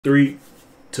Three,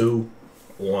 two,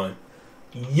 one.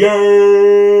 Yeah.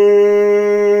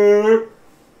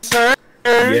 Sir.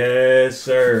 Yes,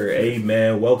 sir. Hey,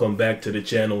 man. Welcome back to the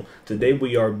channel. Today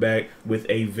we are back with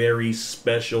a very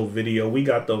special video. We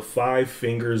got the 5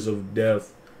 Fingers of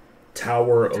Death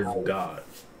Tower of God.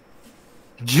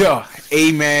 Yeah,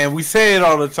 hey man, we say it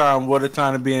all the time, what a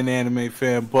time to be an anime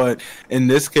fan, but in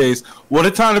this case, what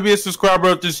a time to be a subscriber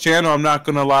of this channel. I'm not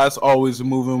gonna lie, it's always a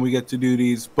move when we get to do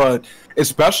these, but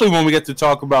especially when we get to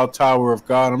talk about Tower of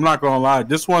God, I'm not gonna lie,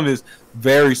 this one is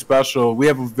very special. We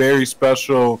have a very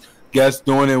special guest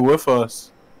doing it with us.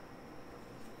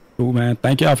 Cool, man.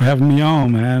 Thank y'all for having me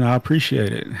on, man. I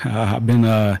appreciate it. I've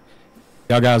been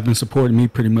y'all guys been supporting me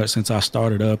pretty much since I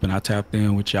started up, and I tapped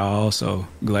in with y'all. So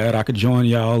glad I could join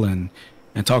y'all and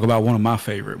talk about one of my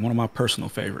personal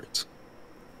favorites.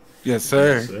 Yes,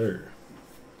 sir. Yes, sir.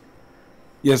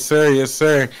 Yes, sir. Yes,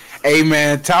 sir. Hey,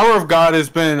 man, Tower of God has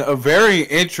been a very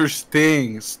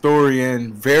interesting story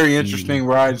and very interesting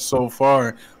ride so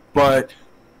far. But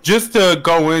just to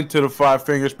go into the 5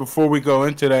 Fingers, before we go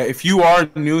into that, if you are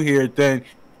new here, then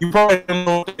you probably don't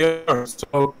know what they are.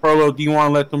 So, Perlo, do you want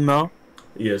to let them know?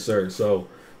 Yes, sir. So,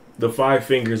 the 5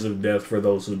 Fingers of Death, for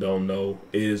those who don't know,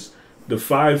 is the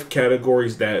 5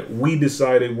 categories that we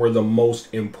decided were the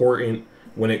most important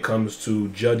when it comes to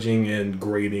judging and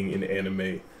grading in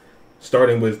anime.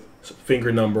 Starting with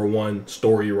finger number 1,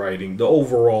 story writing. The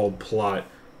overall plot,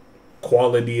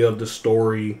 quality of the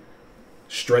story,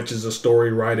 stretches of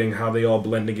story writing, how they all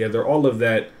blend together, all of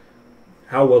that.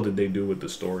 How well did they do with the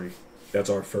story? That's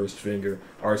our first finger.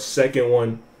 Our second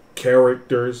one,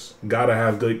 characters. Gotta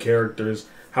have good characters.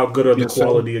 How good are the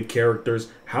quality of characters?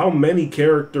 How many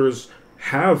characters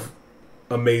have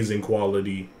amazing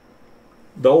quality?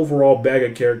 The overall bag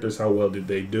of characters, how well did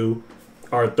they do?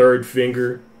 Our third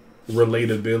finger,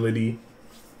 relatability.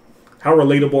 How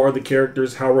relatable are the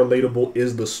characters? How relatable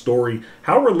is the story?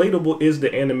 How relatable is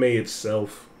the anime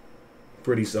itself?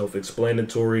 Pretty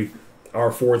self-explanatory.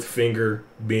 Our fourth finger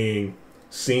being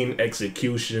scene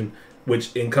execution,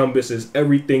 which encompasses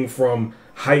everything from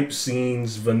hype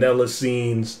scenes, vanilla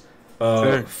scenes,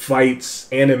 fights,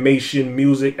 animation,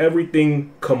 music,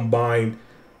 everything combined.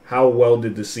 How well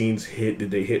did the scenes hit? Did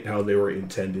they hit how they were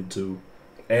intended to?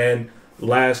 And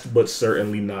last but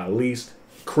certainly not least,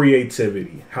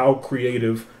 creativity. How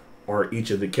creative are each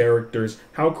of the characters?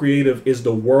 How creative is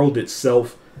the world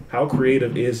itself? How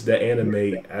creative is the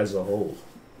anime as a whole?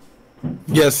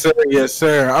 Yes, sir. Yes,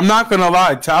 sir. I'm not gonna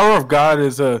lie, Tower of God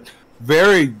is a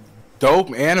very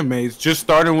dope anime. Just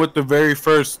starting with the very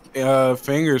first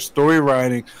finger, story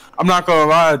writing. I'm not gonna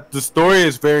lie, the story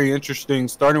is very interesting.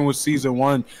 Starting with season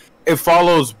 1, it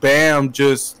follows Bam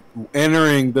just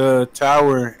entering the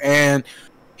tower, and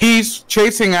he's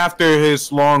chasing after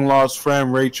his long lost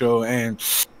friend Rachel. And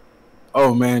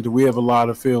oh man, do we have a lot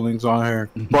of feelings on her?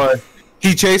 But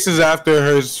he chases after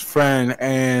his friend,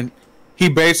 and he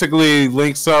basically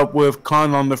links up with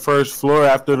Kun on the first floor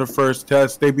after the first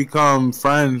test. They become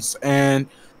friends, and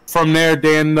from there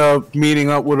they end up meeting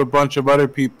up with a bunch of other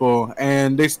people,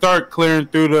 and they start clearing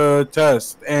through the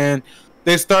test, and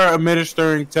they start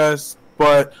administering tests.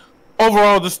 But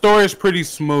overall, the story is pretty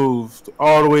smooth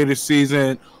all the way to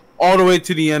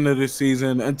the end of the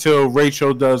season until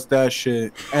Rachel does that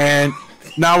shit. And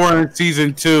now we're in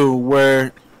season 2,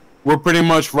 where we're pretty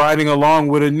much riding along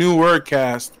with a newer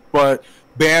cast, but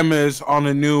Bam is on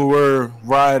a newer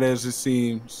ride, as it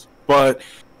seems. But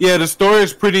yeah, the story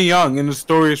is pretty young and the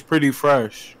story is pretty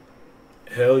fresh.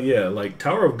 Hell yeah. Like,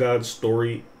 Tower of God's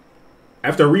story,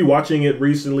 after rewatching it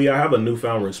recently, I have a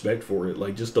newfound respect for it.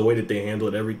 Like, just the way that they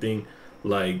handled everything.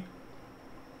 Like,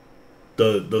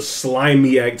 the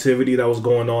slimy activity that was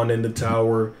going on in the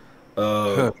tower.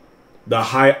 The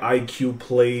high IQ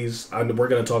plays. We're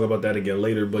going to talk about that again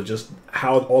later. But just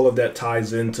how all of that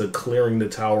ties into clearing the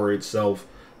tower itself.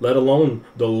 Let alone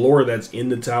the lore that's in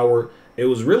the tower. It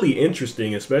was really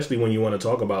interesting, especially when you want to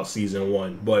talk about season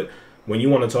 1. But when you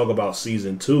want to talk about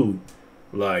season 2,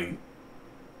 like,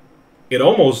 it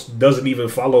almost doesn't even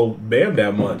follow Bam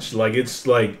that much. Like, it's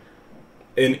like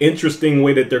an interesting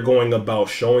way that they're going about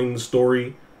showing the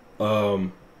story.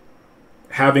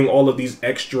 Having all of these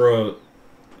extra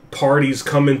parties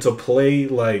come into play.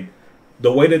 Like,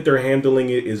 the way that they're handling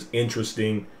it is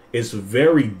interesting. It's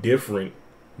very different,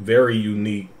 very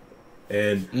unique.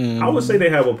 And I would say they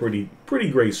have a pretty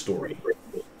great story.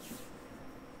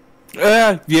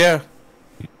 Yeah.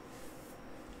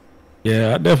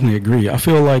 Yeah, I definitely agree. I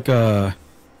feel like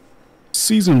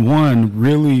season 1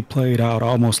 really played out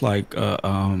almost like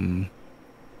a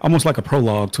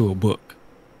prologue to a book.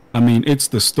 I mean, it's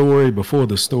the story before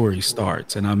the story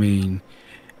starts, and I mean,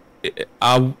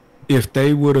 if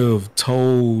they would have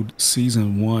told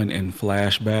season 1 in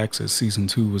flashbacks as season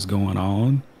 2 was going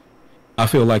on, I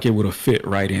feel like it would have fit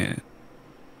right in.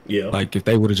 Yeah. Like if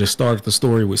they would have just started the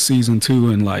story with season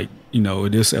 2 and like, in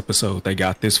this episode they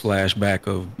got this flashback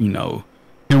of,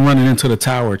 him running into the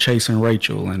tower chasing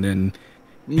Rachel, and then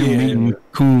him meeting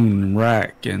Coon and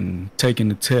Rack and taking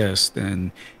the test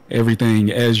and everything,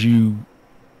 as you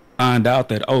find out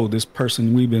that, oh, this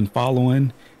person we've been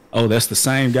following, oh, that's the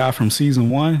same guy from season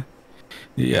 1.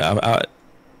 Yeah,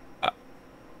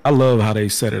 I love how they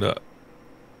set it up.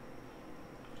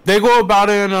 They go about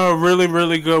it in a really,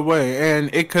 really good way,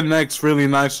 and it connects really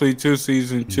nicely to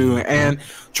season 2. And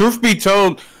truth be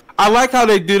told, I like how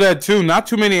they do that too. Not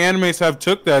too many animes have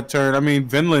took that turn. I mean,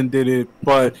 Vinland did it,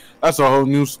 but that's a whole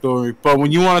new story. But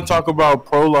when you want to talk about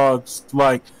prologues,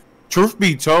 like, truth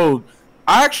be told,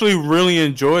 I actually really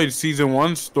enjoyed season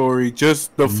 1's story,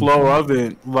 just the flow of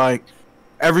it. Like,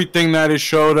 everything that it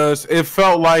showed us, it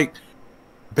felt like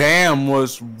Bam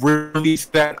was really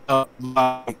set up.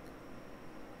 Like,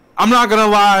 I'm not gonna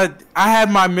lie, I had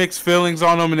my mixed feelings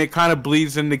on him, and it kind of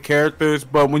bleeds into characters.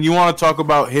 But when you want to talk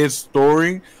about his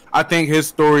story, I think his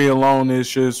story alone is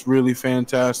just really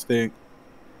fantastic.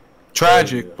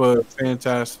 Tragic, but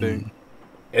fantastic.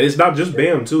 And it's not just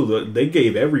Bam too. They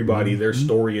gave everybody their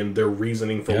story and their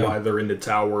reasoning for why they're in the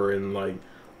tower, and like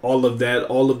all of that,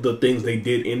 all of the things they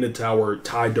did in the tower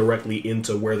tied directly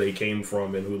into where they came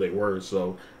from and who they were.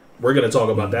 So we're gonna talk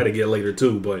about that again later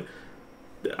too, but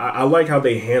I like how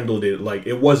they handled it. Like,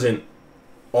 it wasn't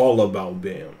all about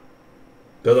Bam.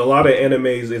 There's a lot of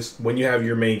animes, it's when you have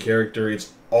your main character,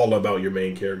 it's all about your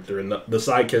main character, and the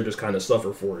side characters kind of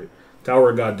suffer for it.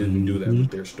 Tower of God didn't do that with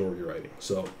their story writing.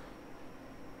 So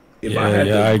if I had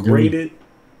to grade it,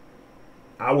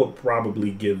 I would probably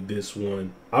give this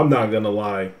one, I'm not gonna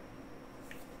lie,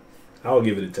 I would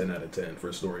give it a 10 out of 10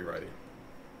 for story writing.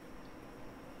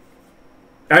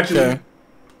 Actually,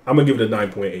 I'm gonna give it a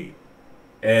 9.8.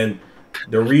 And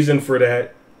the reason for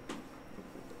that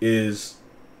is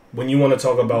when you want to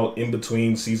talk about in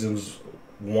between seasons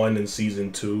 1 and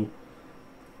season 2,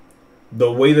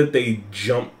 the way that they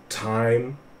jump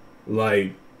time,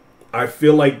 like, I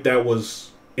feel like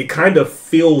it kind of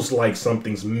feels like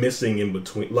something's missing in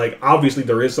between. Like, obviously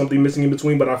there is something missing in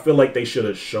between, but I feel like they should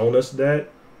have shown us that.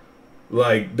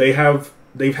 Like, they've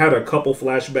had a couple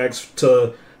flashbacks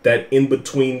to that in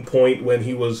between point when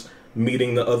he was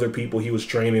meeting the other people he was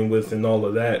training with and all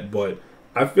of that, but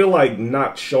I feel like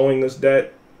not showing us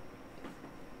that,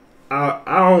 I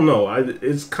don't know,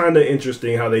 it's kind of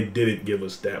interesting how they didn't give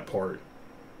us that part,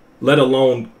 let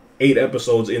alone 8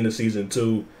 episodes into season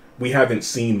 2. We haven't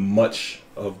seen much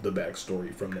of the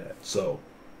backstory from that, so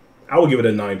I would give it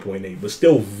a 9.8, but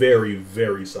still very,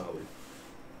 very solid.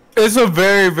 It's a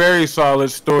very, very solid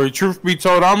story. Truth be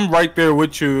told, I'm right there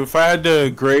with you. If I had to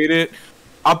grade it,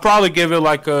 I'll probably give it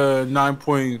like a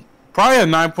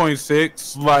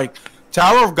 9.6. Like,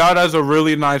 Tower of God has a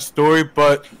really nice story,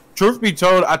 but truth be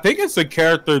told, I think it's a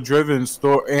character-driven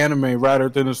anime rather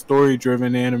than a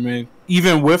story-driven anime.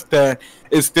 Even with that,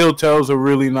 it still tells a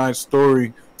really nice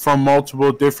story from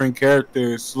multiple different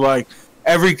characters. Like,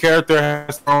 every character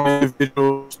has their own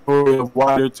individual story of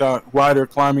why they're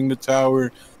climbing the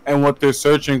tower and what they're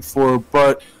searching for.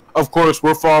 But of course,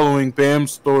 we're following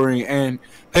Bam's story, and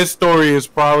his story is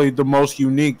probably the most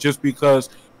unique just because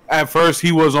at first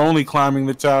he was only climbing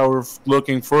the tower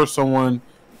looking for someone.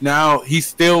 Now he's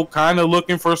still kind of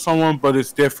looking for someone, but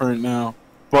it's different now.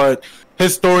 But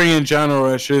his story in general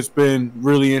has just been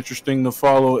really interesting to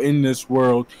follow in this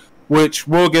world, which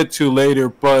we'll get to later.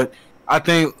 But I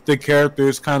think the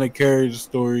characters kind of carry the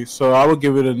story, so I would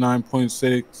give it a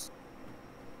 9.6.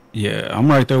 Yeah, I'm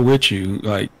right there with you.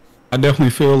 Like, I definitely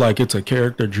feel like it's a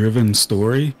character-driven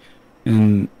story,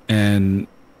 and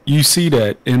you see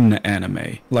that in the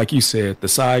anime. Like you said, the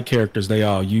side characters,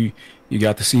 you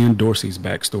got to see in Dorsey's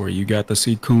backstory, you got to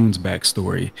see Coon's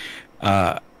backstory.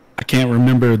 I can't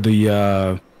remember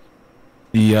the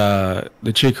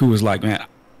chick who was like, man,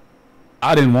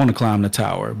 I didn't want to climb the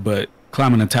tower, but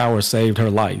climbing the tower saved her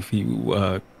life.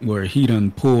 Where he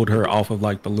done pulled her off of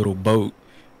like the little boat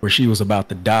where she was about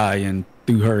to die and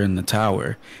threw her in the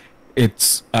tower.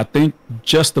 It's, I think,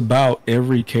 just about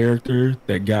every character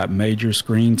that got major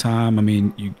screen time. I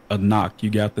mean, you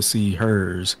got to see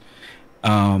hers.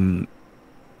 It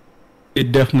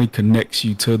definitely connects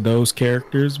you to those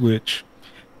characters, which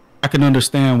I can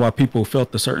understand why people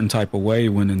felt a certain type of way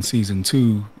when in season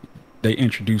 2 they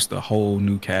introduced a whole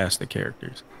new cast of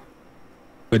characters.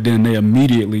 but then they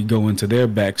immediately go into their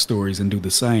backstories and do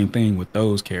the same thing with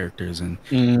those characters. And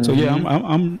so yeah,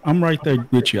 I'm right there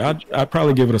with you. I'd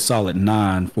probably give it a solid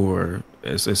 9 for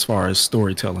as far as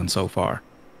storytelling so far.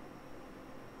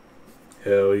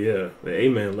 Hell yeah. Hey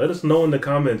man, let us know in the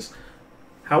comments,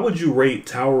 how would you rate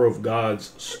Tower of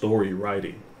God's story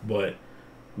writing? But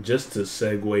just to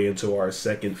segue into our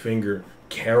second finger,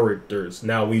 characters.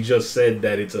 Now, we just said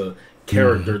that it's a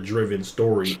character-driven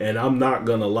story, and I'm not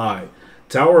gonna lie.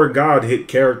 Tower of God hit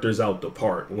characters out the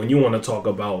park. When you want to talk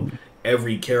about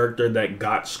every character that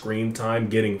got screen time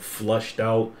getting flushed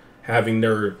out, having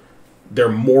their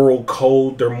moral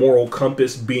code, their moral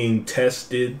compass being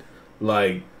tested,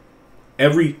 like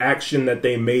every action that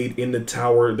they made in the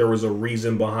tower, there was a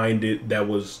reason behind it that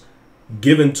was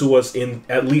given to us in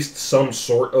at least some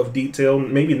sort of detail.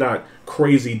 Maybe not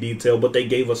crazy detail, but they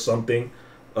gave us something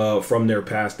from their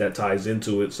past that ties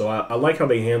into it. So I like how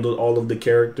they handled all of the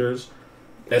characters,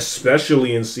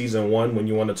 especially in season 1, when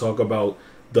you want to talk about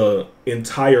the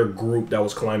entire group that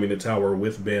was climbing the tower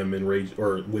with Bam and Rage,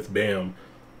 or with Bam.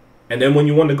 And then when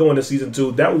you want to go into season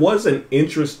 2, that was an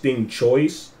interesting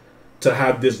choice to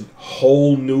have this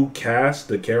whole new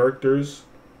cast of characters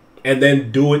and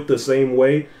then do it the same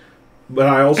way. But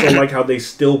I also like how they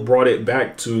still brought it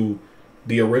back to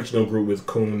the original group with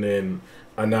Kun and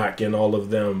Anak and all of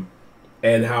them,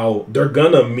 and how they're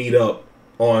gonna meet up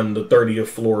on the 30th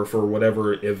floor for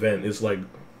whatever event. It's like,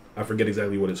 I forget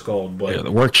exactly what it's called, but yeah,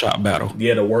 the workshop battle.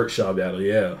 Yeah, the workshop battle,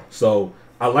 yeah. So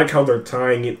I like how they're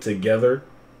tying it together.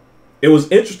 It was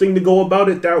interesting to go about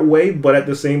it that way, but at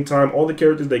the same time, all the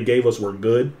characters they gave us were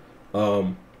good.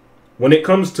 When it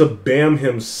comes to Bam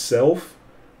himself,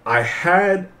 I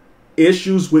had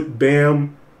issues with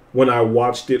Bam when I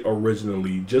watched it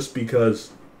originally, just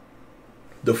because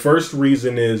the first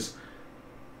reason is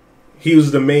he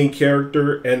was the main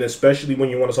character, and especially when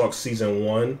you want to talk season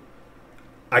 1,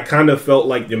 I kind of felt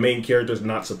like the main character is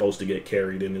not supposed to get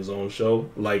carried in his own show.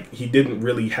 Like, he didn't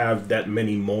really have that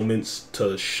many moments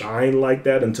to shine like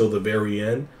that until the very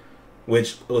end,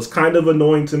 which was kind of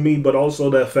annoying to me. But also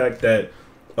the fact that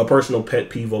a personal pet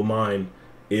peeve of mine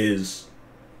is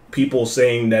people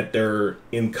saying that they're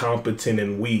incompetent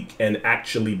and weak and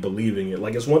actually believing it.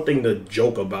 Like, it's one thing to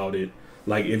joke about it.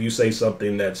 Like, if you say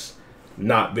something that's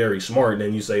not very smart,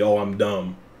 then you say, oh, I'm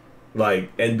dumb.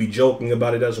 Like, and be joking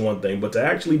about it, that's one thing. But to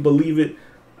actually believe it,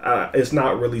 it's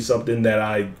not really something that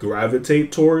I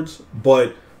gravitate towards.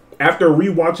 But after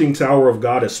rewatching Tower of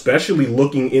God, especially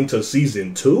looking into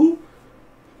season 2,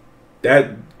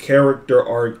 that character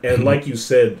arc, and like you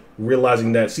said,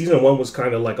 realizing that season 1 was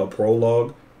kind of like a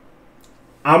prologue,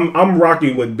 I'm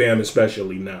rocking with Bam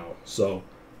especially now. So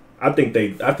I think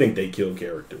they kill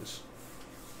characters.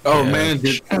 Oh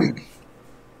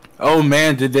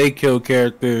man, did they kill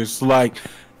characters? Like,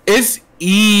 it's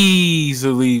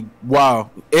easily,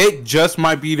 wow, it just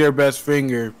might be their best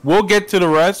finger. We'll get to the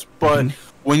rest, but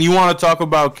when you want to talk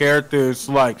about characters,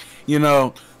 like, you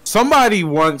know, somebody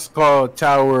once called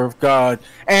Tower of God,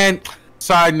 and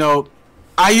side note,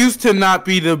 I used to not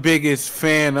be the biggest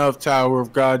fan of Tower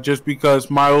of God just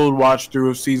because my old watch through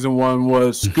of season 1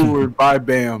 was skewered by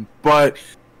Bam. But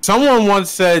someone once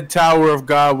said Tower of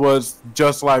God was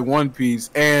just like One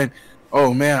Piece, and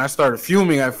oh man, I started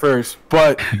fuming at first.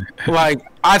 But like,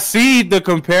 I see the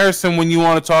comparison when you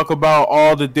want to talk about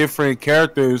all the different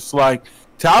characters. Like,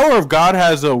 Tower of God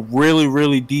has a really,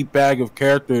 really deep bag of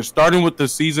characters. Starting with the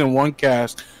season 1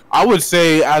 cast, I would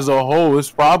say as a whole,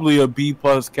 it's probably a B+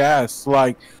 cast.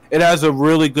 Like, it has a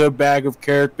really good bag of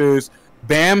characters.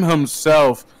 Bam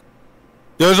himself,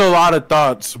 there's a lot of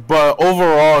thoughts, but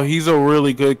overall, he's a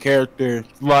really good character.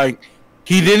 Like,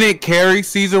 he didn't carry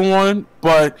season 1,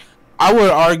 but I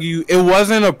would argue it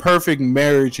wasn't a perfect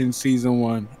marriage in season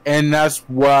 1, and that's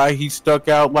why he stuck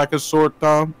out like a sore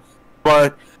thumb.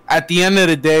 But at the end of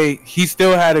the day, he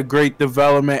still had a great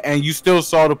development, and you still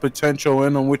saw the potential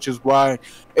in him, which is why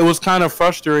it was kind of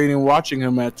frustrating watching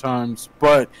him at times.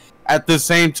 But at the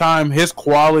same time, his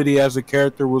quality as a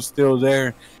character was still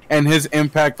there, and his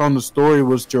impact on the story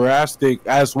was drastic,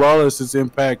 as well as his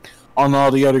impact on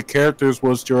all the other characters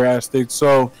was drastic.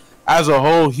 So as a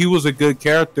whole, he was a good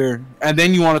character. And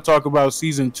then you want to talk about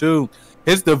season 2.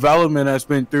 His development has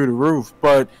been through the roof.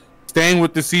 But staying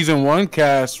with the season 1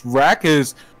 cast, Rack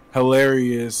is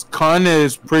hilarious. Kun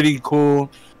is pretty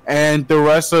cool. And the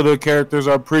rest of the characters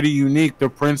are pretty unique. The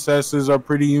princesses are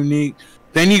pretty unique.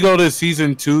 Then you go to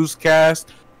season 2's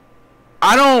cast.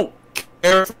 I don't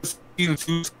care for season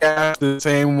 2's cast the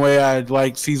same way I'd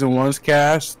like season 1's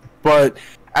cast. But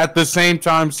at the same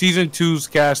time, season 2's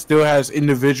cast still has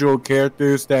individual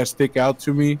characters that stick out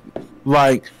to me.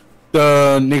 Like,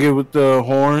 the nigga with the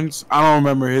horns. I don't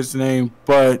remember his name,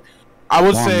 but I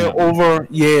would say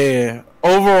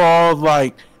overall,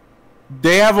 like,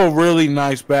 they have a really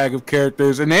nice bag of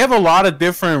characters, and they have a lot of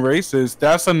different races.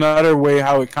 That's another way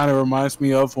how it kind of reminds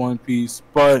me of One Piece.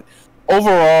 But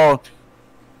overall,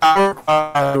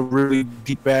 I have a really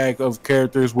deep bag of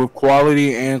characters with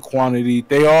quality and quantity.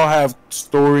 They all have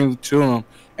story to them,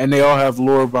 and they all have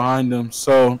lore behind them.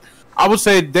 So I would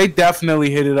say they definitely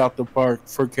hit it out the park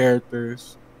for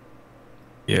characters.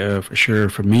 Yeah, for sure.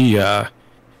 For me, the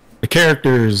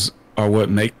characters are what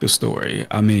make the story.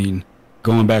 I mean,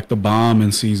 going back to Bomb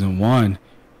in season 1,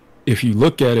 if you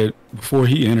look at it, before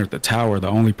he entered the tower, the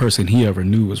only person he ever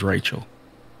knew was Rachel.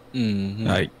 Mm-hmm.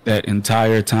 Like, that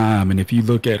entire time. And if you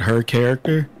look at her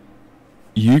character,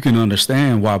 you can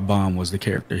understand why Bomb was the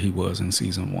character he was in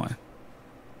season 1.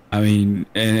 I mean,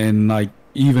 and like,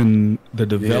 even the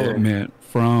development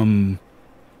from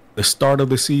the start of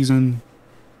the season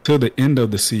to the end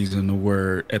of the season,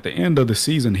 where at the end of the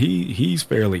season he's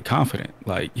fairly confident.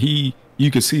 Like,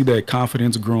 you could see that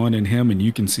confidence growing in him, and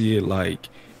you can see it, like,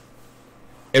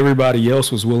 everybody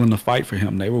else was willing to fight for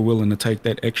him. They were willing to take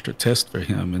that extra test for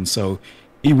him. And so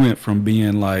he went from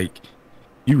being like,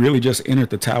 you really just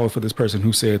entered the tower for this person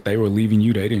who said they were leaving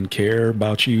you, they didn't care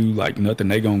about you, like nothing,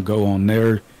 they gonna go on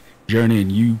their journey,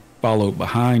 and you followed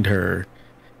behind her,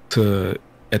 to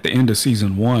at the end of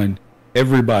season 1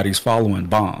 everybody's following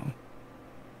Bomb.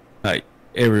 Like,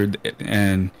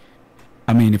 and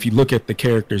I mean, if you look at the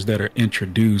characters that are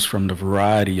introduced, from the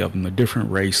variety of them, the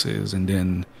different races, and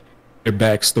then their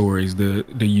backstories,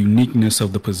 the uniqueness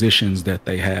of the positions that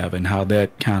they have, and how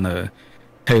that kind of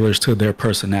tailors to their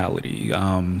personality,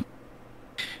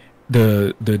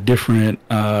 the different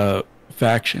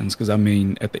factions, because I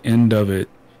mean, at the end of it,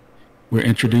 we're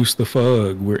introduced to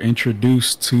Fug, we're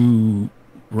introduced to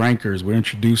Rankers, we're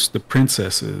introduced to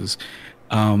princesses,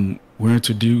 we're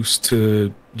introduced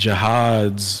to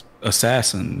Jihad's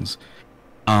assassins,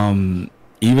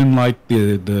 even like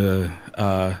the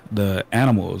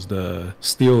animals, the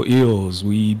steel eels.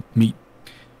 We meet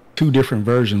 2 different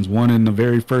versions, one in the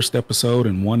very first episode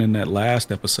and one in that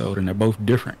last episode, and they're both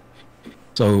different.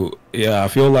 So yeah, I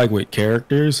feel like with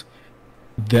characters,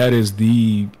 that is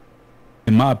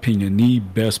in my opinion, the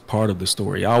best part of the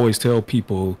story. I always tell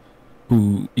people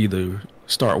who either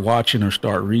start watching or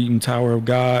start reading Tower of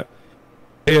God,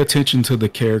 pay attention to the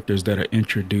characters that are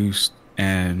introduced,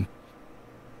 and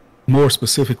more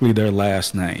specifically their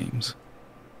last names.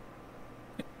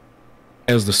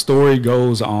 As the story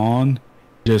goes on,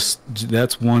 just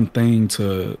that's one thing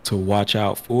to watch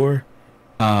out for,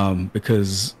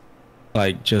 because,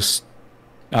 like, just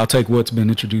I'll take what's been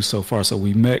introduced so far. So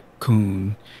we met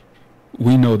Kun.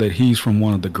 We know that he's from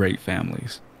one of the great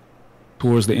families.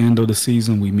 Towards the end of the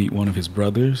season, we meet one of his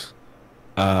brothers.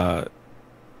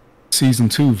 Season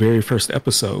 2, very first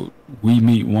episode, we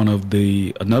meet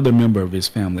another member of his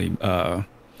family,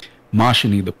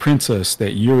 Mashini, the princess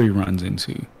that Yuri runs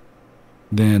into.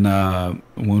 Then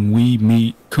when we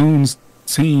meet Kun's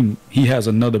team, he has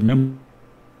another member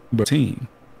of the team.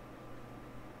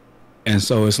 And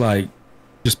so it's like,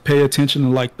 just pay attention to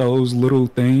like those little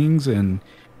things. And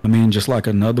I mean, just like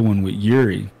another one with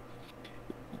Yuri,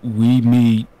 we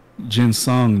meet Jin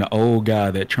Sung, the old guy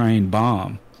that trained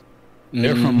Bomb.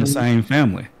 They're from the same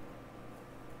family.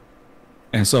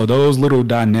 And so those little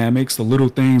dynamics, the little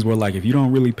things where, like, if you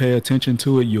don't really pay attention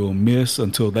to it, you'll miss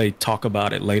until they talk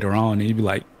about it later on. And you'd be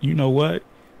like, you know what?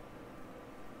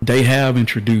 They have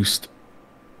introduced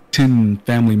 10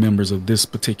 family members of this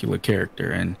particular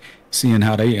character, and seeing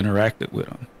how they interacted with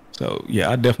them. So yeah,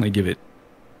 I definitely give it,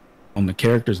 on the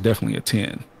characters, definitely a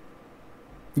 10.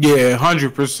 Yeah,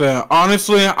 100%.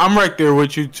 Honestly, I'm right there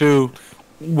with you too.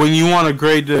 When you want to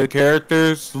grade the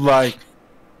characters, like,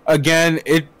 again,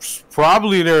 it's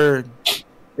probably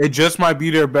it just might be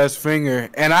their best finger.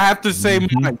 And I have to say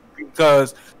mine,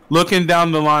 because looking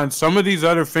down the line, some of these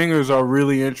other fingers are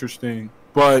really interesting.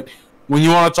 But when you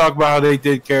want to talk about how they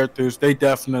did characters, they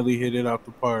definitely hit it out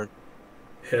the park.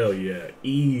 Hell yeah.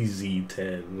 Easy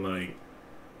 10. Like,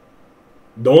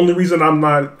 the only reason I'm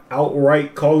not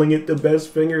outright calling it the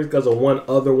best finger is because of one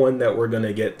other one that we're going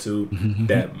to get to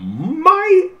that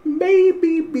might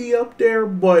maybe be up there,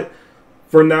 but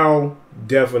for now,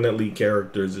 definitely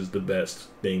characters is the best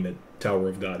thing that Tower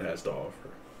of God has to offer.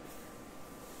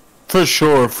 For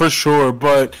sure.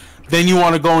 But then you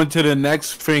want to go into the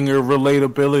next finger,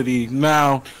 relatability.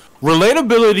 Now,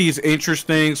 relatability is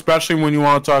interesting, especially when you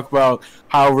want to talk about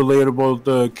how relatable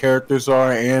the characters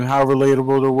are and how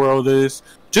relatable the world is.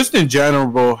 Just in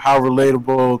general, how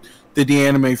relatable did the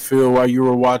anime feel while you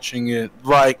were watching it?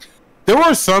 Like, there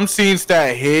were some scenes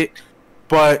that hit,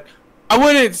 but I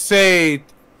wouldn't say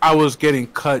I was getting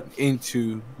cut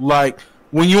into. Like,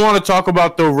 when you want to talk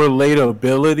about the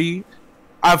relatability,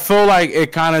 I feel like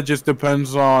it kind of just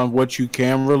depends on what you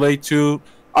can relate to.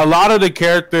 A lot of the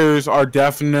characters are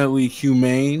definitely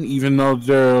humane, even though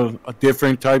they're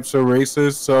different types of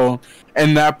races. So,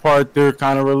 in that part, they're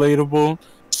kind of relatable.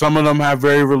 Some of them have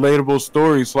very relatable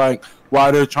stories, like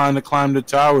why they're trying to climb the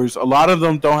towers. A lot of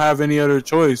them don't have any other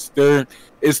choice.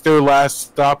 It's their last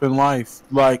stop in life.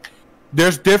 Like,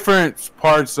 there's different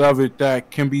parts of it that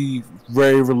can be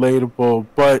very relatable,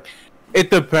 but it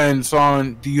depends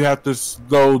on, do you have to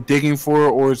go digging for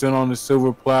it, or is it on a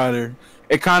silver platter?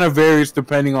 It kind of varies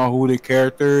depending on who the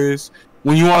character is.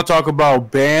 When you want to talk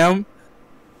about Bam,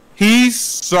 he's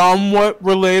somewhat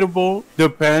relatable.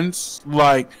 Depends.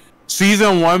 Like,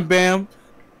 season 1 Bam,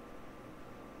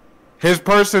 his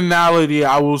personality,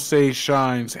 I will say,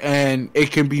 shines, and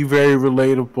it can be very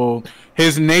relatable.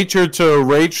 His nature to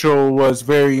Rachel was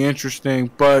very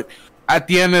interesting, but at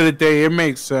the end of the day, it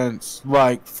makes sense,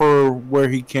 like, for where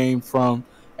he came from.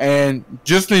 And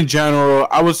just in general,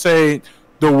 I would say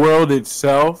the world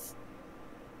itself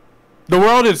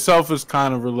is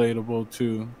kind of relatable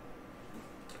too.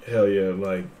 Hell yeah,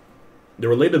 like the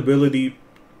relatability.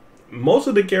 Most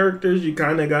of the characters you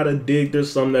kind of gotta dig.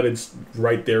 There's some that it's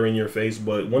right there in your face,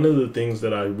 but one of the things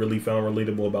that I really found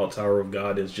relatable about Tower of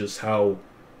God is just how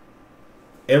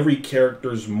every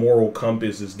character's moral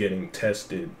compass is getting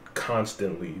tested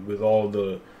constantly with all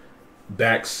the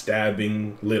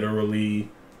backstabbing, literally,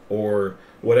 or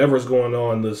whatever's going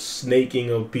on, the snaking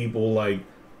of people, like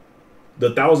the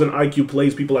 1,000 IQ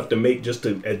plays people have to make just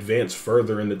to advance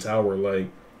further in the tower. Like,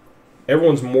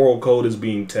 everyone's moral code is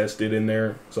being tested in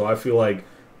there. So I feel like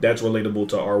that's relatable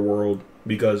to our world,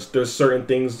 because there's certain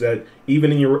things that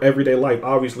even in your everyday life,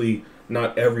 obviously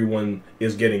not everyone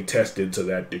is getting tested to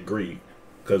that degree,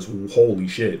 because holy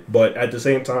shit. But at the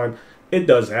same time, it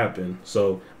does happen.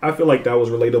 So I feel like that was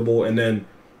relatable. And then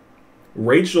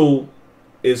Rachel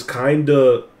is kind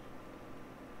of,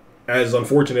 as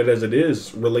unfortunate as it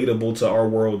is, relatable to our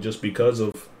world, just because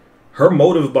of her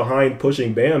motive behind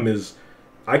pushing Bam is,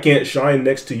 I can't shine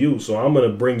next to you, so I'm going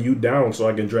to bring you down so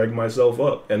I can drag myself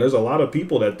up. And there's a lot of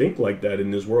people that think like that in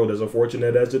this world, as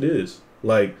unfortunate as it is.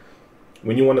 Like,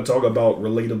 when you want to talk about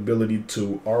relatability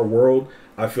to our world,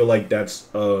 I feel like that's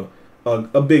a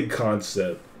big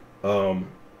concept.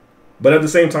 But at the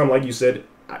same time, like you said,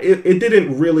 it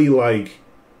didn't really, like,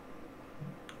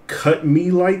 cut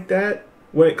me like that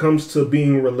when it comes to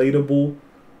being relatable,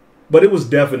 but it was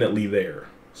definitely there.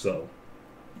 So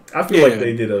I feel like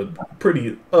they did a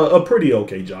pretty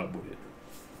okay job with it.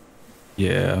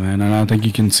 Yeah, man, and I think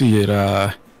you can see it.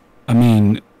 I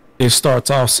mean, it starts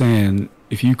off saying,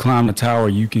 if you climb the tower,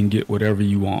 you can get whatever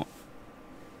you want.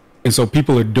 And so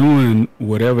people are doing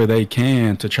whatever they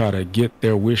can to try to get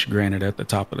their wish granted at the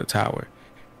top of the tower.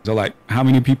 So, like, how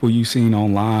many people you seen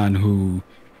online who,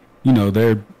 you know,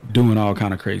 they're doing all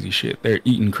kind of crazy shit. They're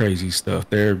eating crazy stuff.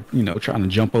 They're, you know, trying to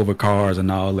jump over cars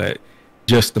and all that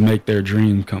just to make their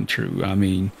dream come true. I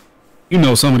mean, you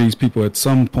know, some of these people at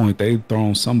some point, they've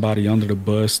thrown somebody under the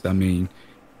bus. I mean,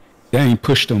 they ain't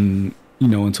pushed them, you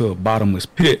know, into a bottomless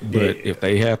pit, but if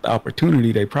they had the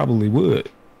opportunity, they probably would.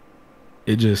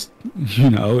 It just,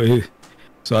 you know,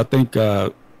 so I think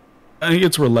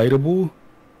it's relatable,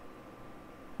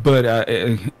 but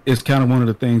it's kind of one of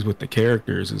the things with the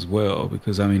characters as well,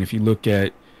 because I mean, if you look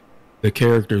at the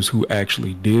characters who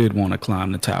actually did want to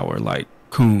climb the tower, like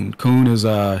Kun is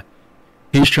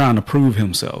he's trying to prove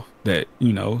himself that,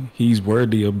 you know, he's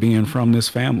worthy of being from this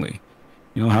family.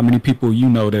 You know, how many people, you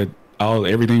know, that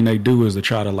everything they do is to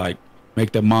try to, like,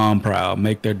 make their mom proud,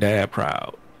 make their dad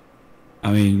proud.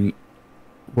 I mean,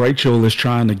 Rachel is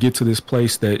trying to get to this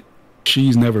place that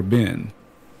she's never been.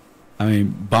 I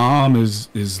mean, Baum is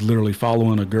literally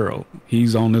following a girl.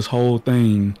 He's on this whole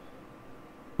thing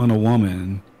on a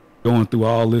woman, going through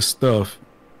all this stuff,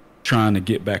 trying to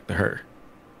get back to her.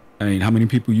 I mean, how many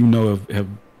people, you know, have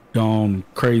gone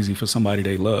crazy for somebody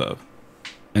they love?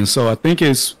 And so I think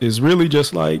it's really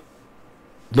just like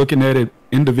looking at it,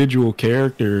 individual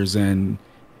characters, and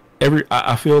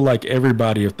I feel like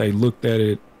everybody, if they looked at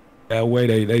it that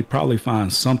way, they probably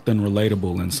find something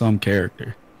relatable in some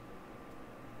character.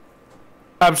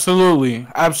 Absolutely.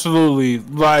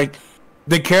 Like,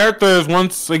 the characters,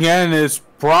 once again, is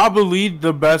probably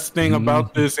the best thing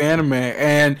about this anime,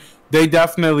 and they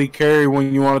definitely carry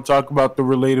when you want to talk about the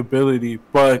relatability.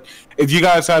 But if you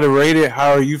guys had to rate it,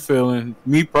 how are you feeling?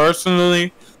 Me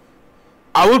personally,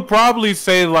 I would probably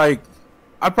say like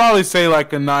a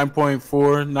 9.4,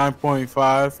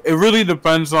 9.5. It really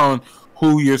depends on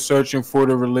who you're searching for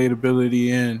the relatability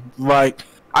in. Like,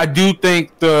 I do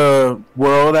think the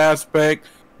world aspect,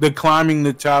 the climbing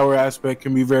the tower aspect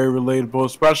can be very relatable,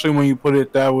 especially when you put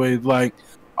it that way. Like,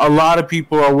 a lot of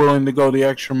people are willing to go the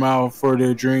extra mile for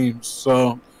their dreams.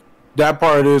 So that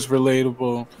part is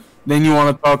relatable. Then you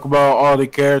want to talk about all the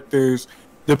characters.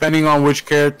 Depending on which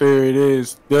character it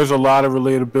is, there's a lot of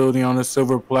relatability on a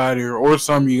silver platter, or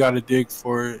some you got to dig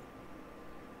for it.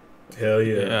 Hell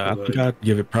yeah. Yeah, I think I'd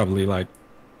give it probably like,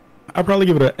 I'd probably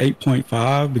give it an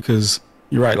 8.5 because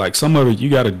you're right. Like some of it, you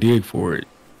got to dig for it.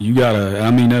 You gotta.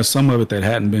 I mean, there's some of it that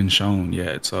hadn't been shown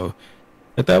yet. So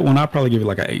at that one, I'd probably give it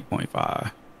like an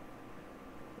 8.5.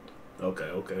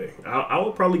 Okay. I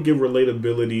would probably give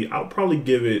relatability. I'll probably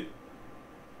give it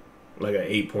like an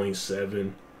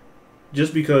 8.7,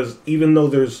 just because even though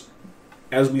there's,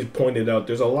 as we pointed out,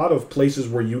 there's a lot of places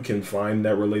where you can find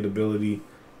that relatability.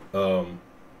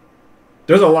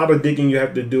 There's a lot of digging you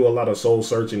have to do, a lot of soul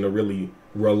searching to really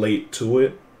relate to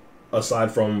it,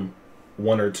 aside from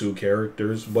one or two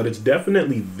characters, but it's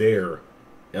definitely there.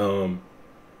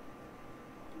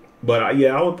 But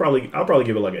yeah, I'll probably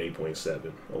give it like an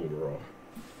 8.7 overall.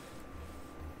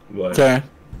 But Okay.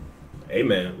 hey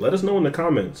man, let us know in the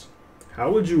comments,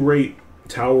 how would you rate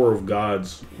Tower of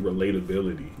God's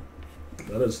relatability?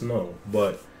 Let us know.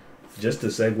 But just to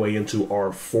segue into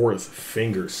our fourth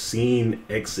finger, scene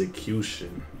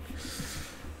execution.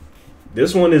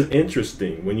 This one is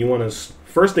interesting. When you want to,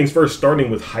 first things first,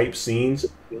 starting with hype scenes.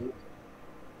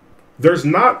 There's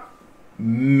not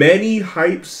many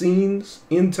hype scenes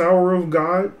in Tower of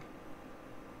God,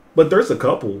 but there's a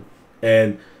couple,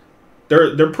 and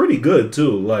they're pretty good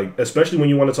too. Like, especially when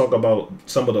you want to talk about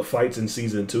some of the fights in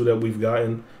season 2 that we've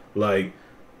gotten. Like,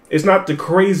 it's not the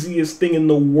craziest thing in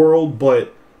the world,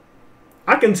 but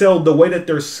I can tell the way that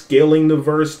they're scaling the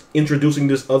verse, introducing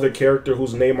this other character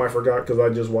whose name I forgot because I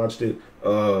just watched it.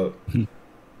 The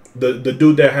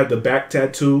dude that had the back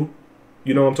tattoo.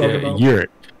 You know what I'm talking about?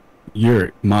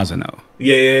 Yurik Mazano.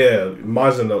 Yeah,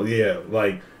 Mazano. Yeah,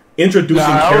 like introducing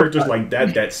characters like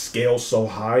that scale so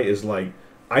high is like,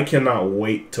 I cannot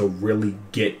wait to really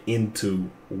get into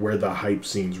where the hype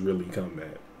scenes really come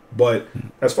at. But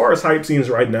as far as hype scenes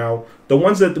right now, the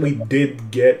ones that we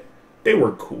did get, they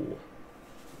were cool.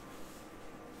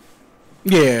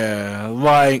 Yeah,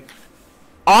 like,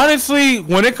 honestly,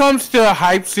 when it comes to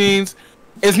hype scenes,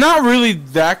 it's not really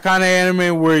that kind of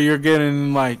anime where you're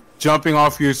getting, like, jumping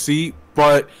off your seat,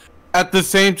 but at the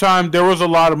same time, there was a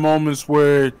lot of moments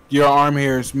where your arm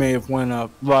hairs may have went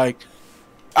up. Like,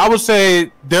 I would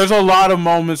say there's a lot of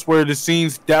moments where the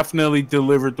scenes definitely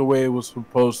delivered the way it was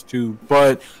supposed to,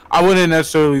 but I wouldn't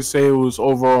necessarily say it was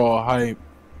overall hype.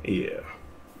 Yeah,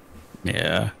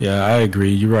 I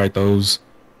agree. You're right.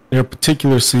 There are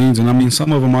particular scenes, and I mean,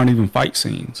 some of them aren't even fight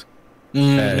scenes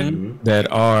that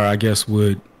are, I guess,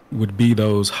 would be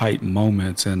those hype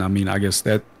moments. And I mean, I guess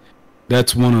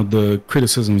that's one of the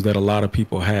criticisms that a lot of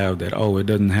people have, that, oh, it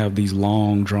doesn't have these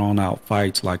long, drawn out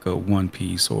fights like a One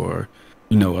Piece or,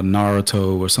 you know, a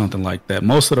Naruto or something like that.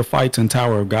 Most of the fights in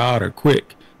Tower of God are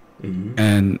quick.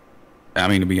 And I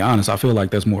mean, to be honest, I feel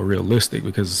like that's more realistic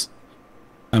because,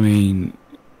 I mean,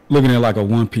 looking at like a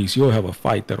One Piece, you'll have a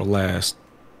fight that'll last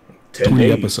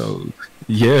 20 episodes.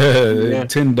 Yeah,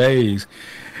 10 days.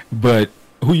 But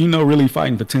who you know really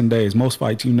fighting for 10 days? Most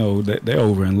fights, you know, that they're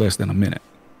over in less than a minute.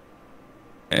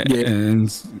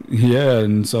 And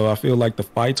so I feel like the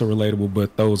fights are relatable,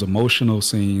 but those emotional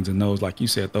scenes and those, like you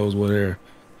said, those were their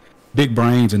big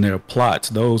brains and their plots.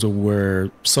 Those are where,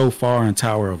 so far in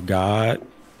Tower of God,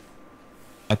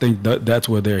 I think that's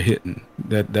where they're hitting.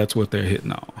 That's what they're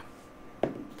hitting on.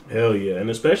 Hell yeah, and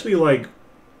especially like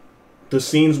the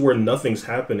scenes where nothing's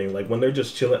happening, like when they're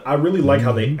just chilling. I really like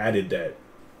how they added that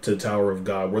to Tower of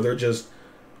God, where they're just,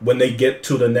 when they get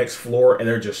to the next floor and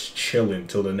they're just chilling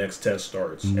till the next test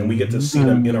starts, and we get to see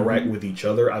them interact with each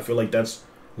other. I feel like that's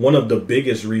one of the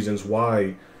biggest reasons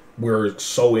why we're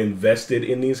so invested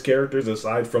in these characters,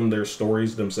 aside from their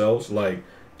stories themselves. Like,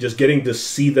 just getting to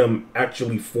see them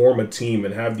actually form a team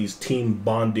and have these team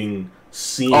bonding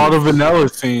scenes. All the vanilla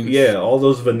scenes. Yeah, all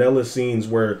those vanilla scenes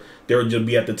where they would just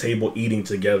be at the table eating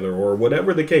together, or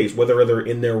whatever the case, whether they're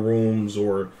in their rooms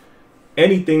or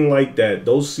anything like that.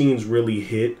 Those scenes really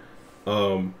hit.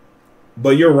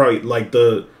 But you're right, like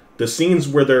the scenes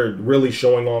where they're really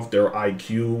showing off their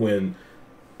IQ and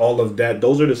all of that,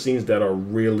 those are the scenes that are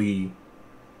really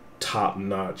top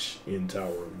notch in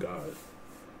Tower of God.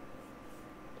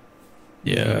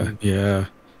 Yeah.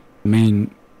 I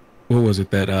mean, what was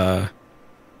it, that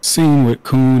scene with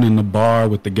Kun in the bar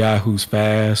with the guy who's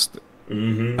fast?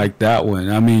 Like that one.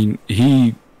 I mean,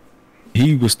 he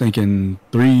was thinking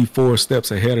 3-4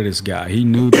 steps ahead of this guy. He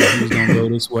knew that he was gonna go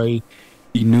this way.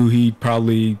 He knew he'd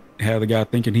probably have the guy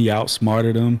thinking he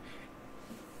outsmarted him.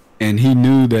 And he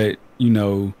knew that,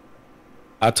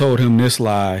 I told him this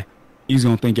lie. He's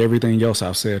going to think everything else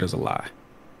I've said is a lie.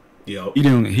 Yep.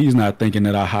 He's not thinking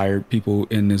that I hired people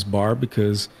in this bar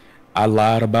because I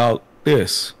lied about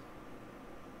this.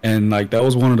 And like, that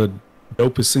was one of the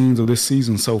dopest scenes of this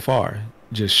season so far.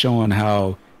 Just showing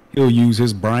how he'll use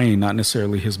his brain, not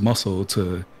necessarily his muscle,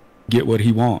 to get what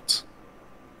he wants.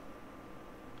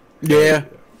 Yeah.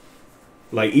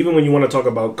 Like, even when you want to talk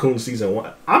about Coon season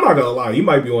 1, I'm not gonna lie, he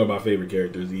might be one of my favorite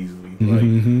characters easily.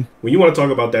 Like, when you want to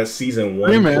talk about that season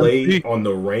 1 play on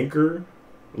the ranker,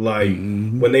 like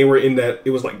when they were in that,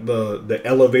 it was like the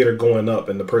elevator going up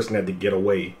and the person had to get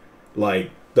away.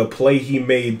 Like, the play he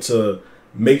made to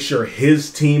make sure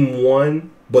his team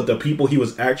won, but the people he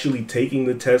was actually taking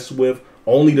the test with,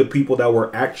 only the people that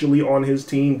were actually on his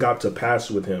team got to pass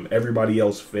with him. Everybody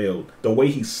else failed. The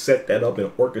way he set that up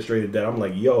and orchestrated that, I'm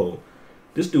like, yo,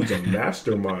 this dude's a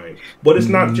mastermind. But it's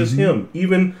not just him.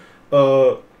 Even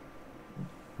the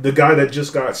guy that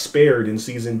just got spared in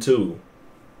season 2,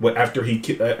 after he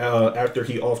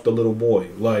offed the little boy,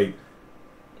 like,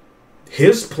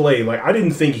 his play, like, I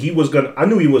didn't think he was gonna. I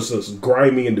knew he was a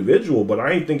grimy individual, but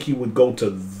I didn't think he would go to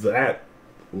that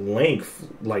length,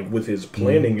 like, with his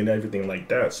planning and everything like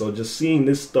that. So just seeing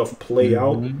this stuff play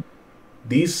out,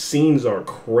 these scenes are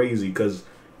crazy because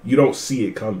you don't see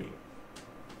it coming.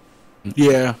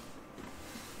 Yeah.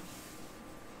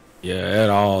 Yeah, at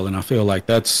all. And I feel like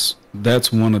that's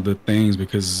one of the things,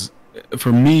 because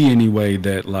for me anyway,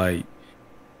 that like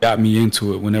got me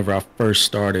into it whenever I first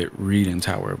started reading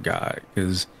Tower of God.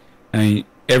 Because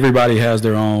everybody has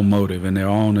their own motive and their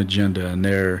own agenda,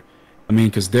 and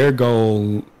because their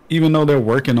goal, even though they're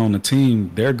working on the team,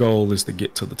 their goal is to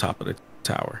get to the top of the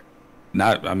tower.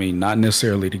 Not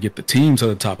necessarily to get the team to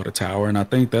the top of the tower. And I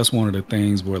think that's one of the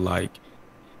things where, like,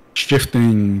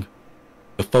 shifting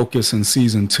the focus in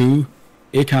season 2,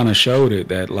 it kind of showed it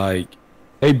that, like,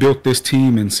 they built this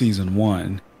team in season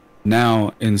 1.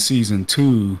 Now in season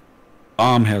 2,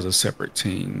 Bomb has a separate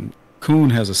team.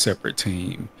 Coon has a separate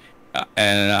team.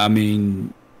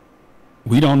 And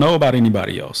we don't know about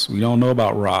anybody else. We don't know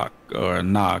about Rock or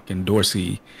Knock and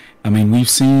Dorsey. We've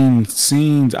seen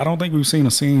scenes. I don't think we've seen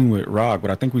a scene with Rock, but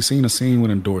I think we've seen a scene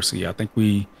with Dorsey. I think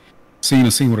we seen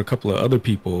a scene with a couple of other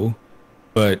people,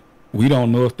 but we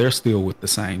don't know if they're still with the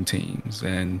same teams.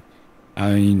 And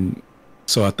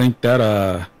so I think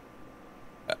that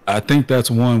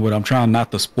that's one, what I'm trying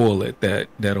not to spoil it,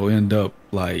 that'll end up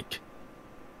like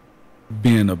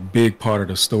being a big part of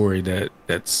the story,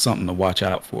 that's something to watch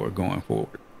out for going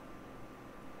forward.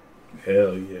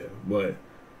 Hell yeah. But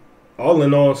all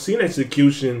in all, scene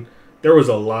execution, there was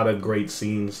a lot of great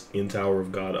scenes in Tower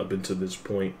of God up until this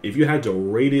point. If you had to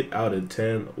rate it out of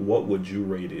 10, what would you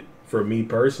rate it? For me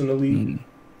personally,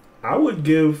 I would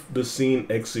give the scene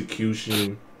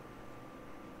execution,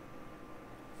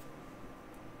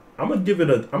 I'm gonna give it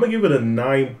a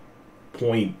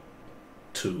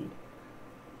 9.2.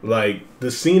 Like,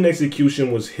 the scene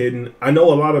execution was hidden. I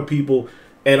know a lot of people,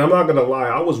 and I'm not gonna lie,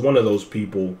 I was one of those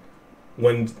people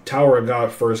when Tower of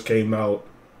God first came out.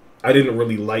 I didn't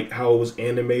really like how it was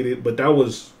animated, but that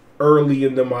was early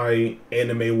into my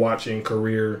anime watching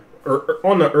career, or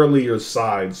on the earlier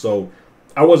side, so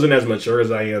I wasn't as mature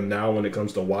as I am now when it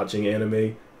comes to watching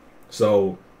anime.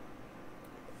 So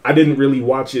I didn't really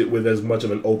watch it with as much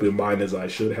of an open mind as I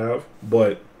should have.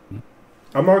 But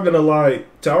I'm not gonna lie,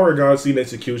 Tower of God scene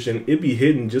execution, it be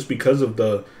hidden just because of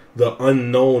the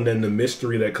unknown and the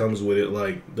mystery that comes with it.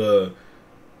 Like,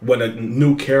 when a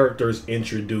new character is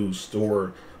introduced,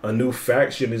 or a new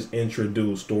faction is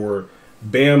introduced, or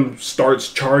Bam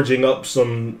starts charging up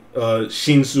some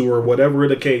Shinsu or whatever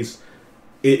the case,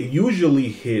 it usually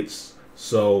hits.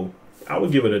 So I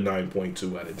would give it a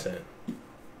 9.2 out of 10.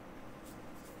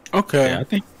 Okay. Yeah, I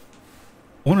think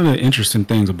one of the interesting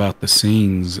things about the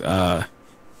scenes, I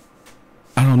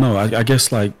don't know, I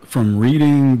guess, like, from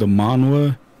reading the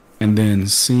manhwa and then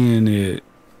seeing it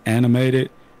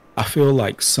animated, I feel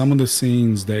like some of the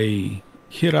scenes, they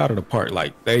hit out of the park.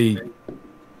 Like, they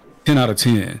 10 out of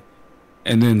 10.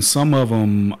 And then some of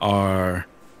them are,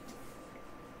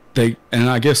 and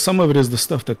I guess some of it is the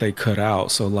stuff that they cut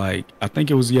out. So, like, I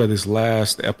think it was, this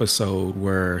last episode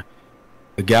where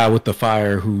the guy with the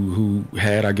fire who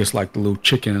had, I guess, like, the little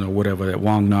chicken or whatever that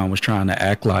Wang Nan was trying to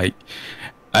act like.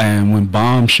 And when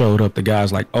Bomb showed up, the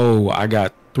guy's like, oh, I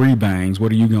got 3 bangs.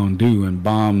 What are you going to do? And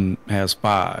Bomb has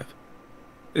 5.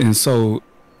 And so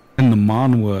in the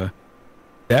manhwa,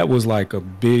 that was like a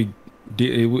big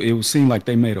deal. It seemed like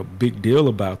they made a big deal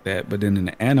about that. But then in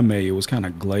the anime, it was kind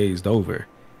of glazed over.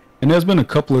 And there's been a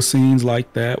couple of scenes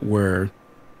like that where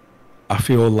I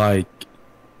feel like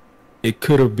it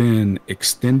could have been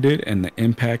extended and the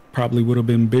impact probably would have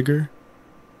been bigger.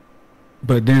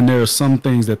 But then there are some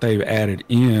things that they've added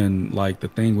in, like the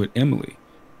thing with Emily.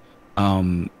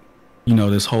 Um,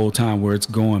 this whole time where it's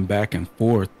going back and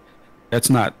forth. That's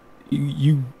not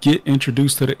you get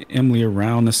introduced to the Emily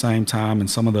around the same time, and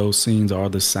some of those scenes are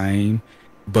the same,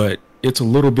 but it's a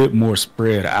little bit more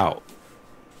spread out.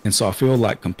 And so I feel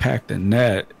like compacting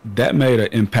that made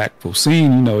an impactful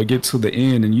scene. It gets to the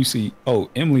end and you see, oh,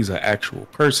 Emily's an actual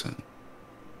person,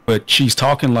 but she's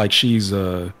talking like she's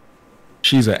a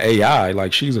AI,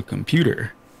 like she's a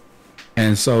computer.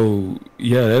 And so,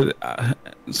 yeah,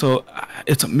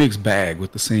 it's a mixed bag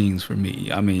with the scenes for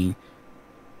me. I mean,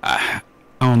 I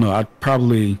don't know. I'd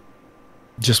probably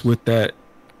just with that,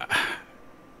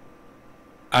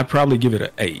 I'd probably give it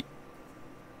an 8.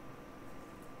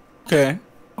 Okay.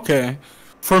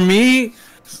 For me,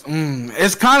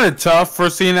 it's kind of tough for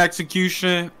scene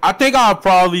execution. I think I'd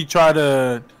probably give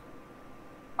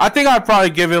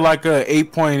it like a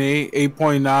 8.8,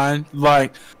 8.9.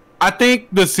 Like, I think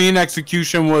the scene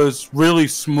execution was really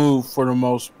smooth for the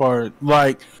most part.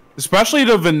 Like, especially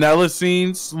the vanilla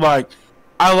scenes. Like,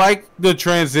 I like the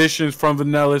transitions from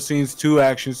vanilla scenes to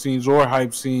action scenes or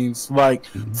hype scenes. Like,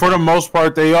 for the most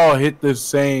part, they all hit the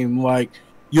same. Like,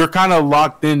 you're kind of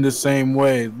locked in the same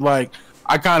way. Like,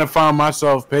 I kind of found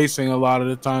myself pacing a lot of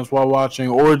the times while watching,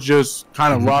 or just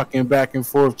kind of rocking back and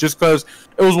forth, just because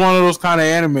it was one of those kind of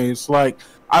animes. Like,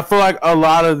 I feel like a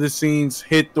lot of the scenes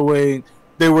hit the way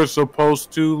they were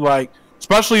supposed to. Like,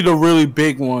 especially the really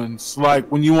big ones. Like,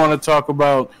 when you want to talk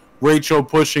about Rachel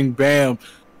pushing Bam,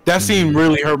 that scene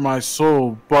really hurt my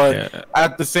soul. But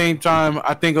at the same time,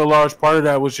 I think a large part of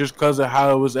that was just because of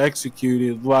how it was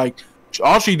executed. Like,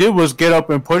 all she did was get up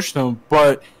and push them.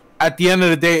 But at the end of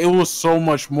the day, it was so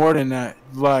much more than that.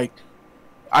 Like,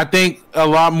 I think a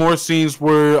lot more scenes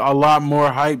were a lot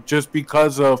more hype just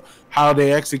because of how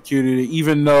they executed it.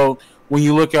 Even though when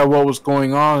you look at what was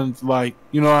going on, like,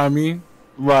 you know what I mean?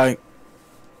 Like,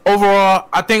 overall,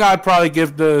 I think I'd probably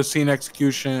give the scene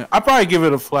execution, I'd probably give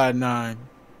it a flat 9.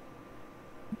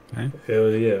 Okay.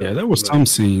 Hell yeah. Yeah, there was some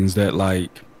scenes that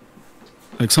like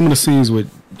some of the scenes with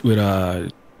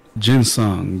Jin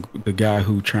Sung, the guy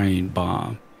who trained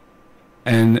Bomb.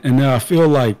 And then I feel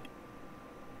like,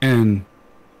 and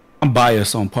I'm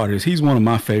biased on part of this, he's one of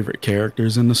my favorite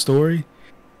characters in the story.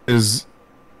 As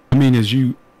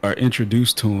you are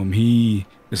introduced to him, he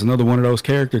is another one of those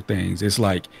character things. It's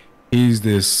like he's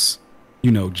this,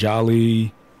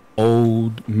 jolly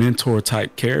old mentor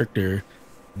type character,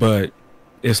 but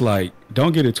it's like,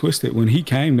 don't get it twisted. When he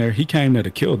came there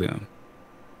to kill them.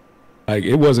 Like,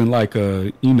 it wasn't like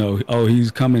oh,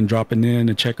 he's coming, dropping in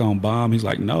to check on Bomb. He's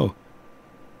like, no,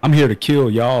 I'm here to kill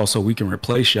y'all so we can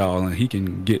replace y'all and he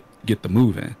can get the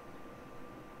moving.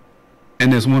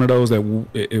 And it's one of those that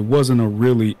it wasn't a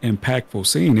really impactful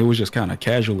scene. It was just kind of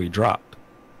casually dropped.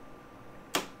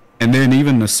 And then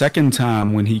even the second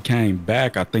time when he came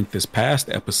back, I think this past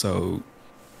episode,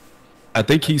 I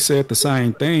think he said the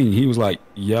same thing. He was like,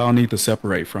 y'all need to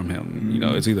separate from him.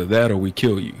 It's either that or we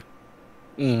kill you.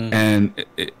 And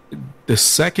the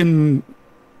second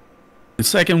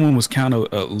one was kind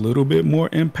of a little bit more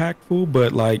impactful,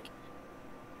 but like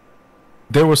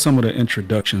there were some of the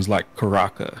introductions, like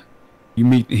Karaka.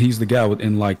 He's the guy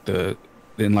in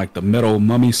the metal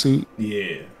mummy suit.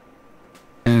 Yeah.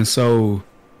 And so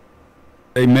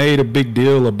they made a big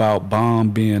deal about Bomb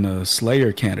being a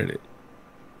Slayer candidate.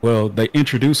 Well, they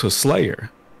introduce a Slayer,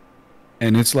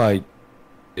 and it's like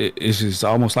it's just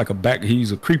almost like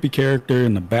he's a creepy character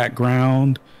in the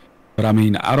background, but I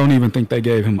mean, I don't even think they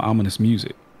gave him ominous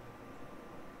music.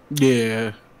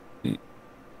 Yeah. And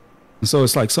so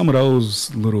it's like some of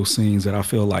those little scenes that I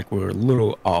feel like were a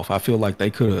little off. I feel like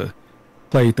they could have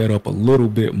played that up a little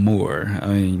bit more. I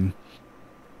mean,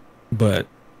 but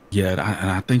yeah,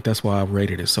 and I think that's why I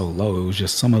rated it so low. It was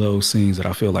just some of those scenes that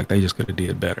I feel like they just could have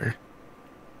did better.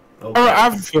 Okay.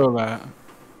 I feel that.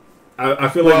 I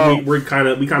feel like we kind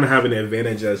of have an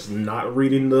advantage as not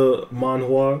reading the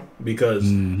manhwa because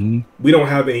we don't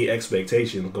have any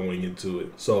expectations going into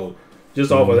it. So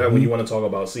just off of that, when you want to talk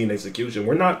about scene execution,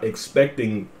 we're not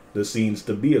expecting the scenes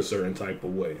to be a certain type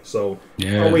of way. So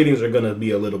our ratings are going to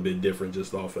be a little bit different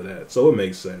just off of that. So it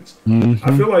makes sense.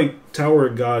 I feel like Tower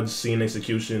of God's scene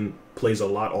execution plays a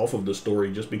lot off of the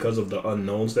story just because of the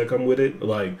unknowns that come with it.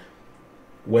 Like,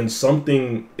 when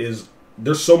something is,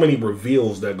 there's so many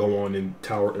reveals that go on in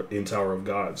Tower of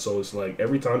God. So it's like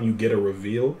every time you get a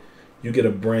reveal, you get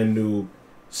a brand new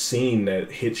scene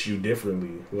that hits you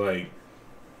differently. Like,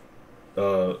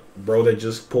 bro that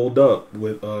just pulled up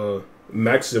with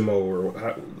Maximo,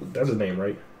 or that's his name,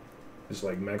 right? It's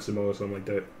like Maximo or something like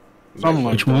that. Something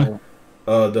like Which one?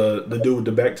 The dude with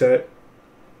the back tat.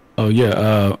 Oh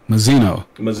yeah, Mazzino.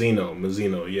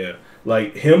 Mazzino, yeah.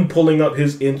 Like him pulling up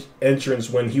his entrance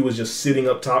when he was just sitting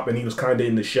up top and he was kind of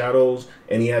in the shadows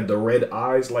and he had the red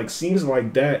eyes. Like scenes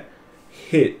like that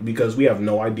hit because we have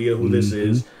no idea who this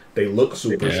is. They look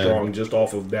super strong just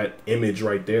off of that image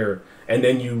right there. And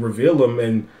then you reveal him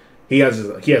and he has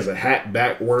a hat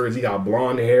backwards. He got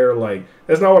blonde hair. Like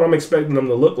that's not what I'm expecting him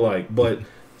to look like. But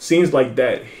scenes like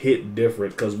that hit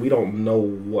different because we don't know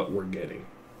what we're getting.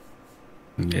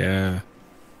 Yeah,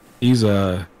 he's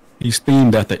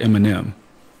themed after Eminem.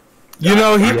 You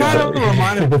know, he kind of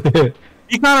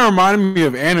reminded me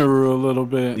of Anaru a little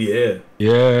bit. Yeah.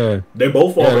 They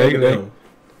both fall Eminem.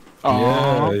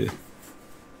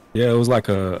 Yeah, it was like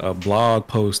a blog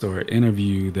post or an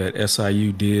interview that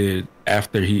SIU did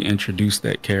after he introduced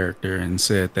that character and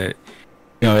said that,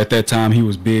 you know, at that time he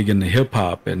was big into hip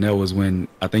hop, and that was when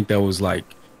I think that was like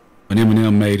when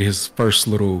Eminem made his first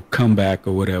little comeback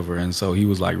or whatever, and so he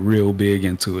was like real big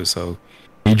into it. So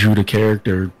he drew the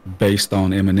character based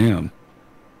on Eminem.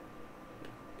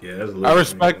 Yeah, that's I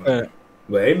respect that.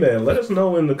 But hey, man, let us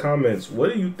know in the comments,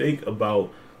 what do you think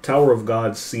about Tower of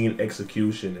God's scene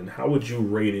execution, and how would you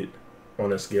rate it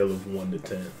on a scale of 1 to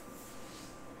 10?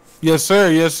 Yes,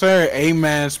 sir. Yes, sir.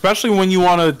 Amen. Especially when you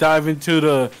want to dive into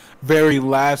the very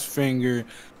last finger.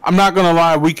 I'm not going to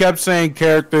lie. We kept saying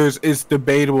characters. It's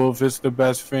debatable if it's the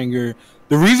best finger.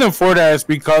 The reason for that is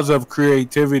because of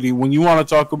creativity. When you want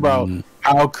to talk about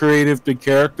how creative the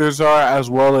characters are,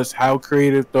 as well as how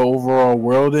creative the overall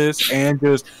world is, and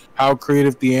just how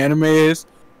creative the anime is,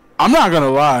 I'm not going to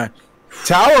lie.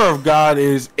 Tower of God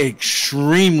is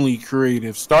extremely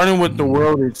creative, starting with the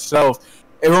world itself.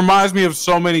 It reminds me of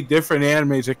so many different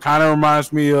animes. It kind of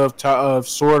reminds me of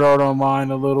Sword Art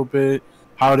Online a little bit,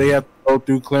 how they have to go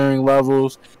through clearing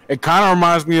levels. It kind of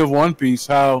reminds me of One Piece,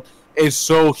 how it's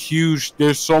so huge.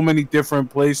 There's so many different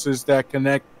places that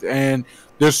connect, and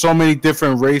there's so many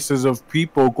different races of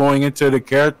people going into the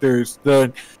characters.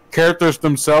 The characters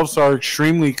themselves are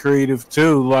extremely creative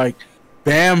too. Like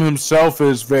Bam himself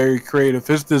is very creative.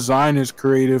 His design is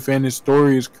creative and his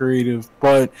story is creative.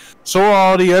 But so are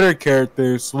all the other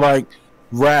characters like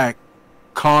Rak,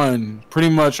 Khan, pretty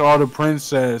much all the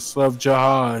princess of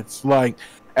Jihads, like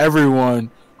everyone.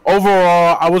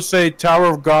 Overall, I would say Tower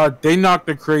of God, they knocked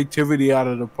the creativity out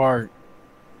of the park.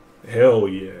 Hell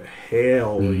yeah.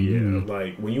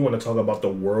 Like when you want to talk about the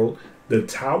world, the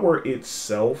tower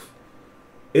itself,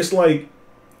 it's like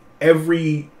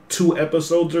every 2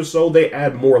 episodes or so, they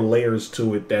add more layers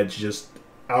to it that's just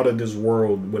out of this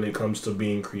world when it comes to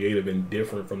being creative and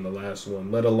different from the last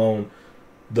one. Let alone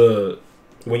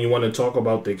when you want to talk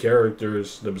about the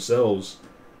characters themselves,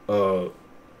 the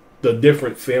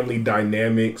different family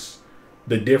dynamics,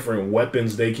 the different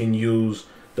weapons they can use,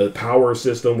 the power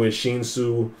system with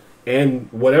Shinsu,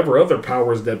 and whatever other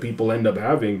powers that people end up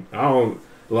having.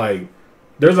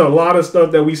 There's a lot of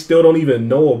stuff that we still don't even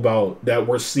know about that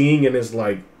we're seeing, and it's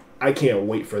like, I can't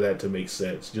wait for that to make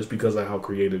sense just because of how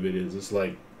creative it is. It's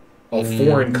like a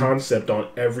foreign concept on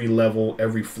every level,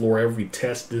 every floor, every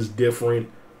test is different.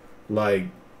 Like,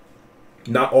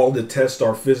 not all the tests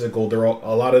are physical.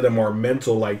 A lot of them are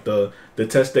mental, like the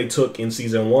test they took in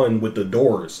season 1 with the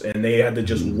doors, and they had to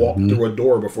just walk through a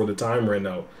door before the time ran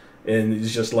out. And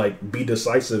it's just like, be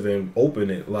decisive and open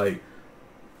it. Like,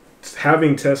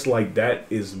 having tests like that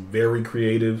is very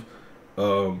creative.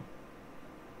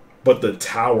 But the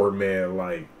tower, man,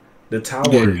 like, the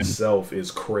tower itself is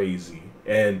crazy.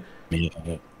 And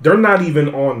they're not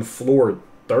even on floor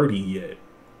 30 yet.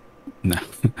 No.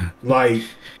 Like,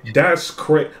 that's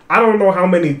crazy. I don't know how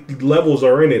many levels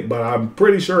are in it, but I'm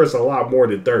pretty sure it's a lot more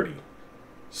than 30.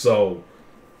 So,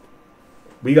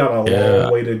 we got a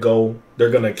long way to go. They're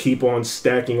going to keep on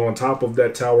stacking on top of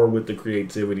that tower with the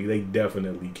creativity. They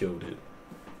definitely killed it.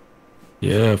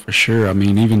 Yeah, for sure. I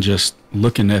mean, even just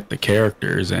looking at the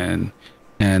characters and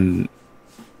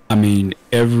I mean,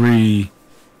 every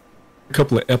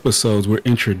couple of episodes we're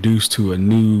introduced to a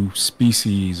new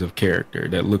species of character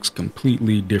that looks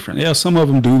completely different. Yeah, some of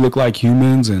them do look like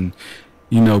humans, and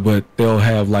but they'll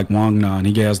have like Wangnan.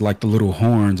 He has like the little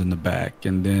horns in the back,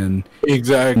 and then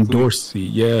Dorsey.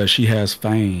 Yeah, she has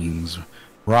fangs.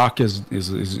 Rock is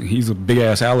he's a big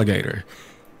ass alligator.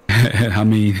 I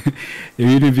mean,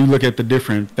 even if you look at the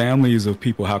different families of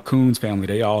people, Hakun's family,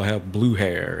 they all have blue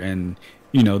hair, and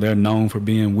they're known for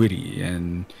being witty.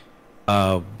 And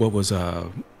what was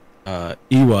Iwa,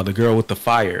 the girl with the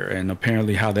fire, and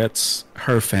apparently how that's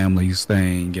her family's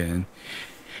thing. And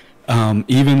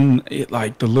Even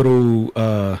like the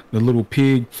little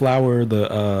pig flower,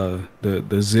 the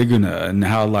ziguna, and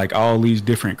how like all these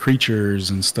different creatures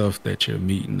and stuff that you're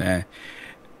meeting.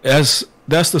 That's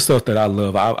the stuff that I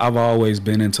love. I've always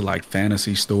been into like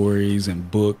fantasy stories and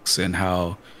books and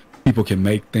how people can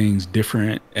make things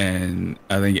different. And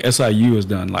I think SIU has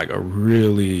done like a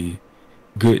really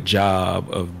good job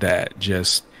of that.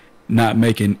 Just not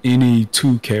making any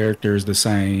two characters the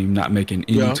same, not making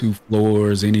any Yeah. two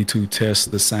floors, any two tests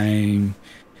the same.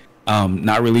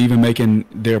 Not really even making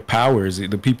their powers,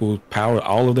 the people's power,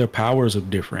 all of their powers are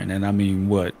different. And I mean,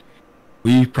 what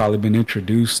we've probably been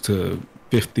introduced to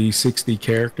 50, 60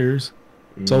 characters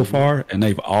so far, and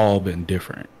they've all been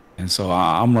different. And so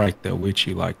I'm right there with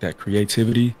you, like that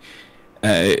creativity.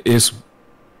 It's,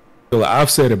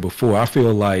 I've said it before, I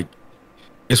feel like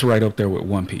it's right up there with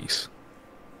One Piece.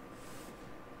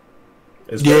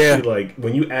 Especially like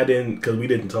when you add in, because we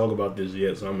didn't talk about this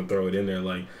yet, so I'm gonna throw it in there.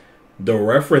 Like the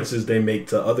references they make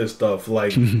to other stuff,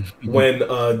 like when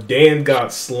Dan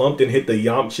got slumped and hit the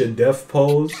Yamcha death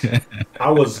pose,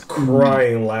 I was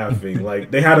crying laughing.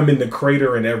 Like they had him in the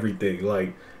crater and everything.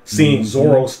 Like seeing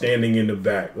Zoro standing in the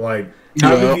back, like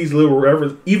having these little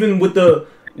references. Even with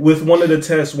one of the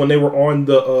tests when they were on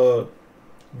the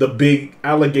big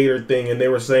alligator thing, and they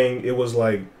were saying it was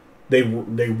like they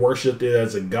worshipped it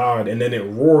as a god, and then it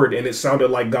roared and it sounded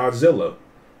like Godzilla.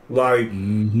 Like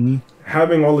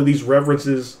having all of these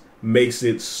references makes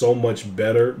it so much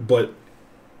better, but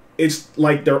it's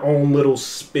like their own little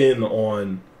spin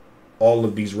on all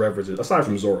of these references. Aside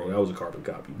from Zoro, that was a carbon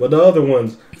copy, but the other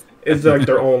ones, it's like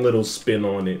their own little spin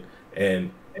on it,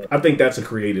 and I think that's a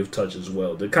creative touch as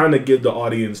well to kind of give the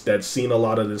audience that's seen a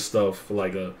lot of this stuff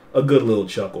like a good little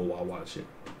chuckle while watching.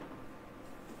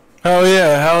 Hell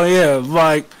yeah.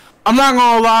 Like, I'm not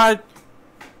gonna lie,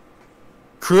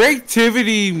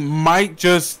 creativity might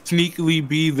just sneakily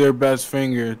be their best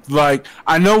finger. Like,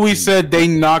 I know we said they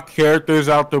knock characters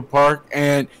out the park,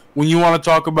 and when you want to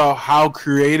talk about how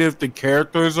creative the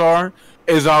characters are,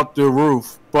 is out the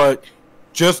roof. But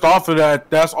just off of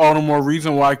that, that's all the more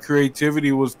reason why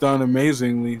creativity was done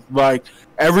amazingly. Like,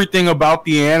 everything about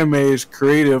the anime is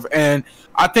creative, and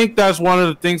I think that's one of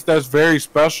the things that's very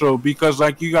special because,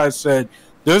 like you guys said,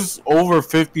 there's over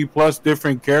 50 plus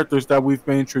different characters that we've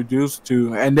been introduced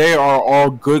to, and they are all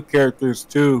good characters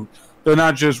too. They're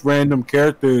not just random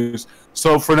characters.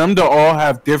 So for them to all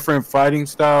have different fighting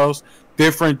styles,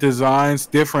 different designs,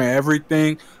 different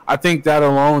everything, I think that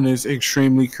alone is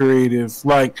extremely creative.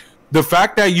 Like, the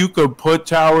fact that you could put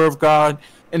Tower of God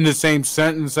in the same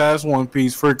sentence as One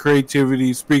Piece for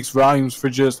creativity speaks volumes for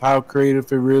just how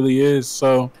creative it really is.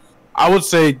 So I would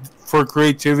say for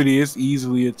creativity, it's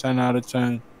easily a 10 out of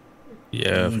 10.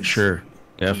 Yeah, for sure.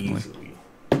 Definitely. Easily.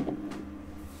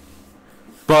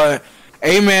 But,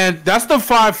 hey, man, that's the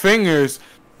 5 fingers.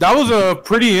 That was a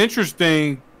pretty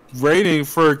interesting rating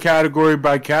for category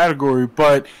by category.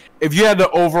 But if you had to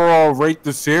overall rate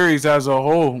the series as a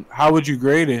whole, how would you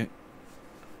grade it?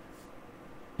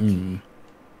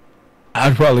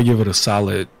 I'd probably give it a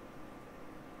solid.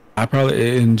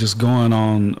 And just going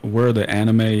on where the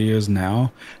anime is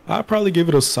now, I'd probably give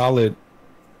it a solid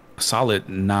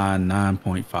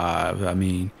 9.5. I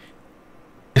mean,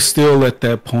 it's still at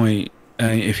that point.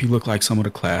 If you look like some of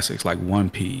the classics like One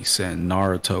Piece and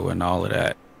Naruto and all of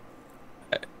that,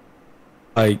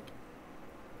 like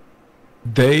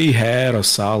they had a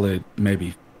solid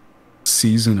maybe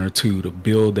season or two to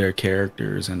build their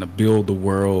characters and to build the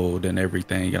world and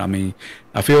everything. And I mean,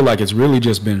 I feel like it's really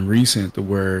just been recent to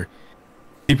where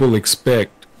people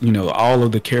expect, all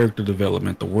of the character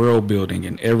development, the world building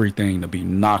and everything to be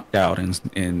knocked out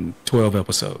in 12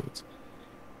 episodes.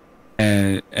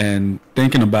 And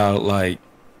thinking about like,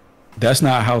 that's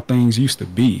not how things used to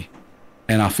be.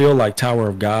 And I feel like Tower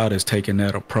of God is taking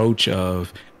that approach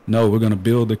of, no, we're going to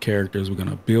build the characters. We're going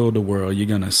to build the world. You're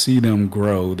going to see them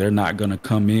grow. They're not going to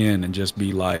come in and just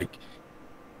be like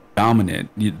dominant.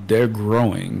 They're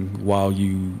growing while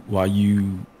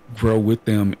you grow with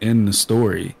them in the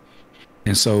story.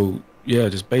 And so, yeah,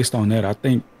 just based on that, I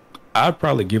think I'd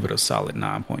probably give it a solid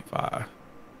 9.5.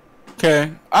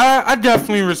 Okay. I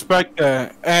definitely respect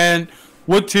that. And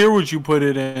what tier would you put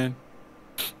it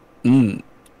in?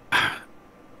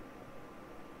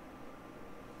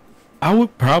 I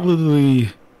would probably,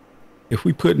 if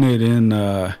we putting it in,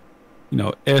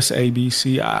 S, A, B,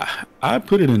 C, I'd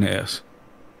put it in S.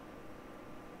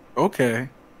 Okay.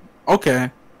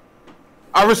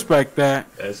 I respect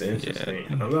that. That's interesting.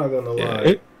 Yeah. I'm not gonna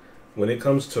lie. When it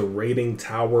comes to rating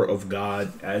Tower of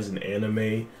God as an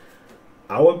anime,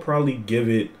 I would probably give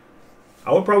it,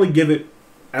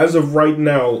 as of right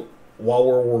now, while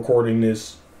we're recording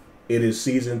this, It is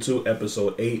season 2,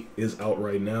 episode 8 is out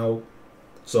right now.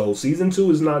 So season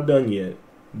 2 is not done yet,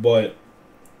 but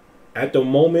at the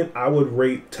moment, I would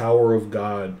rate Tower of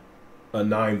God a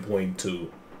 9.2.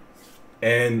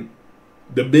 And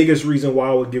the biggest reason why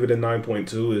I would give it a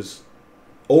 9.2 is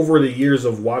over the years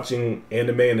of watching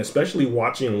anime, and especially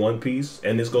watching One Piece,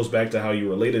 and this goes back to how you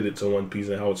related it to One Piece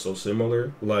and how it's so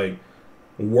similar, like,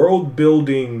 world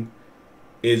building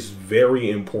is very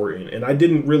important. And I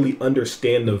didn't really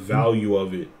understand the value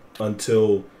of it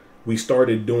until we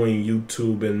started doing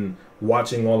YouTube and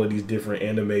watching all of these different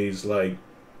animes. Like,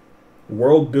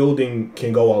 world building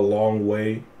can go a long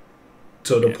way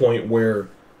to the point where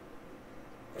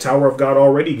Tower of God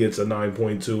already gets a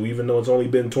 9.2, even though it's only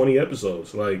been 20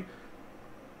 episodes. Like,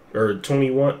 or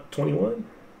 21?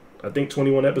 I think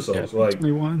 21 episodes. Like,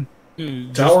 21.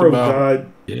 Tower of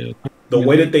God, the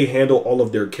way that they handle all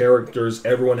of their characters,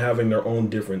 everyone having their own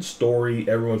different story,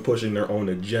 everyone pushing their own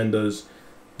agendas,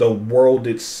 the world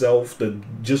itself, and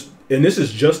this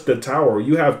is just the tower.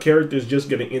 You have characters just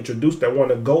getting introduced that want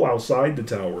to go outside the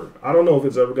tower. I don't know if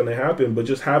it's ever going to happen, but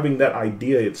just having that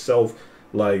idea itself,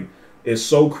 like, is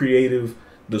so creative.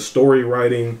 The story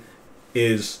writing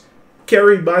is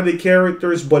carried by the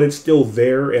characters, but it's still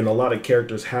there, and a lot of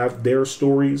characters have their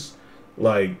stories.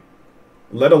 Like,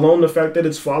 let alone the fact that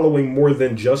it's following more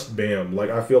than just Bam. Like,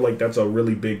 I feel like that's a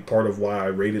really big part of why I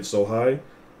rate it so high.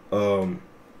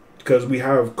 Because we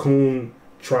have Kun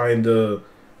trying to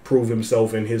prove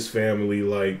himself in his family.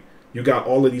 Like, you got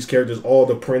all of these characters, all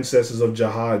the princesses of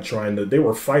Jihad they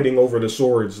were fighting over the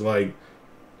swords, like,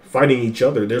 fighting each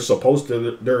other. They're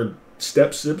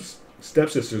stepsisters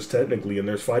technically, and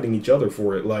they're fighting each other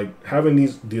for it. Like, having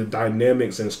the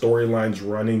dynamics and storylines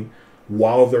running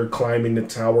while they're climbing the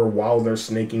tower, while they're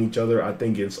snaking each other, I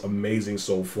think it's amazing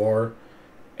so far.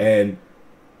 And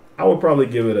I would probably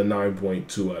give it a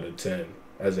 9.2 out of 10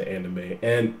 as an anime.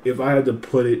 And if I had to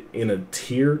put it in a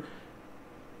tier,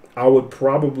 I would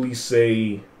probably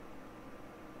say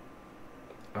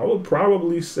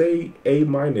A-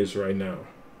 right now.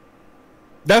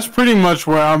 That's pretty much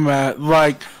where I'm at.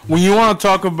 Like, when you want to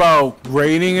talk about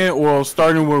rating it, or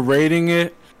starting with rating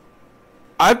it,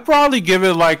 I'd probably give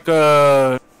it like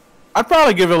a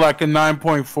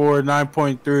 9.4,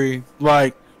 9.3.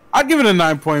 Like, I'd give it a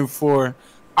 9.4.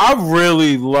 I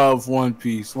really love One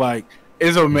Piece. Like,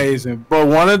 it's amazing. But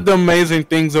one of the amazing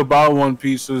things about One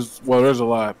Piece is, well, there's a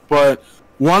lot, but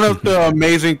one of the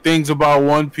amazing things about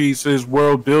One Piece is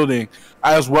world building,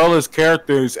 as well as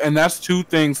characters, and that's two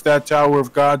things that Tower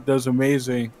of God does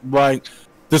amazing. Like,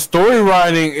 the story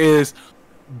writing is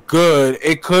good.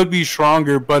 It could be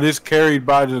stronger, but it's carried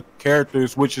by the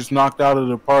characters, which is knocked out of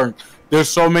the park. There's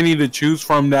so many to choose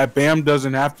from that Bam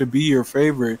doesn't have to be your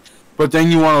favorite. But then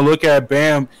you want to look at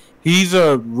Bam, he's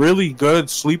a really good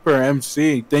sleeper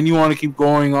MC. Then you want to keep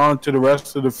going on to the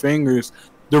rest of the fingers.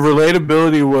 The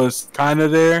relatability was kind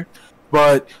of there,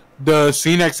 but the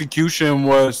scene execution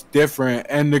was different,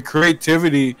 and the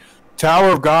creativity. Tower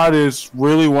of God is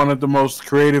really one of the most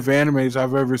creative animes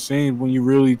I've ever seen when you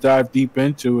really dive deep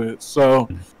into it. So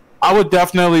I would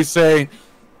definitely say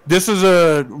this is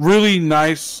a really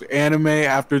nice anime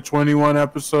after 21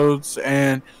 episodes,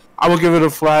 and I would give it a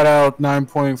flat out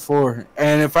 9.4.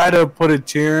 And if I had to put a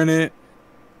tier in it,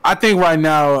 I think right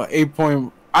now I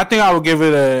think I would give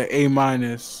it a A-.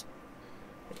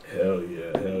 Hell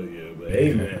yeah. But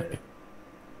hey, man,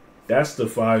 that's the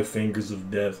 5 Fingers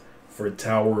of Death for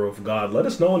Tower of God. Let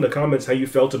us know in the comments how you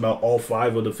felt about all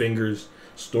 5 of the fingers: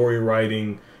 story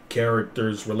writing,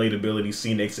 characters, relatability,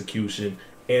 scene execution,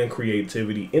 and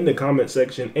creativity in the comment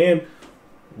section. And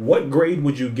what grade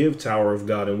would you give Tower of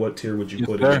God, and what tier would you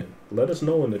put it in? Let us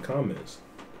know in the comments.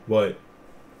 But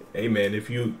hey, man, if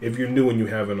you're new and you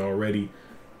haven't already,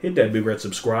 hit that big red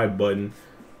subscribe button.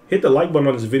 Hit the like button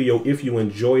on this video if you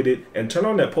enjoyed it, and turn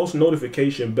on that post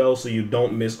notification bell so you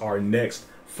don't miss our next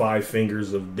 5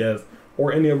 Fingers of Death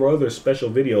or any of our other special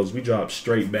videos. We drop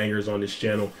straight bangers on this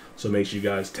channel, so make sure you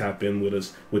guys tap in with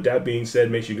us. With that being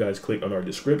said, make sure you guys click on our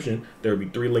description. There will be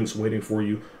 3 links waiting for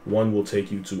you. One will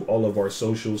take you to all of our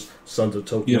socials, Sons of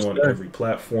Tokyo on every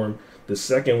platform. The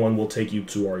second one will take you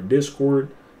to our Discord.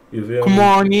 You feel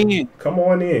me? Come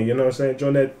on in, you know what I'm saying?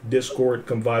 Join that Discord,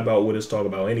 come vibe out with us, talk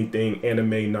about anything,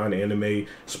 anime, non-anime,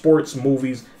 sports,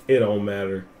 movies, it don't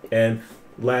matter. And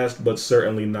last but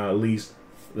certainly not least,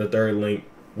 the third link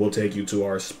will take you to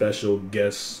our special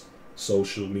guest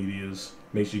social medias.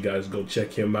 Make sure you guys go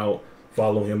check him out,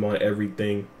 follow him on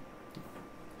everything.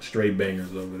 Straight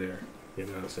bangers over there, you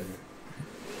know what I'm saying?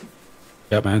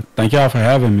 Yeah, man. Thank y'all for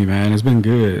having me, man. It's been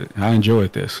good. I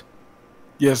enjoyed this.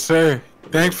 Yes, sir.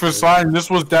 Thanks for sliding. This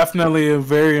was definitely a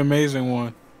very amazing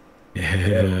one.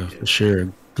 Yeah, for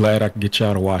sure. Glad I could get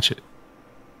y'all to watch it.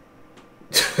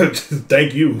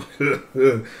 Thank you.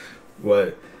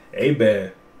 But, hey,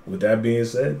 man, with that being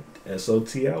said,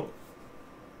 SOT out.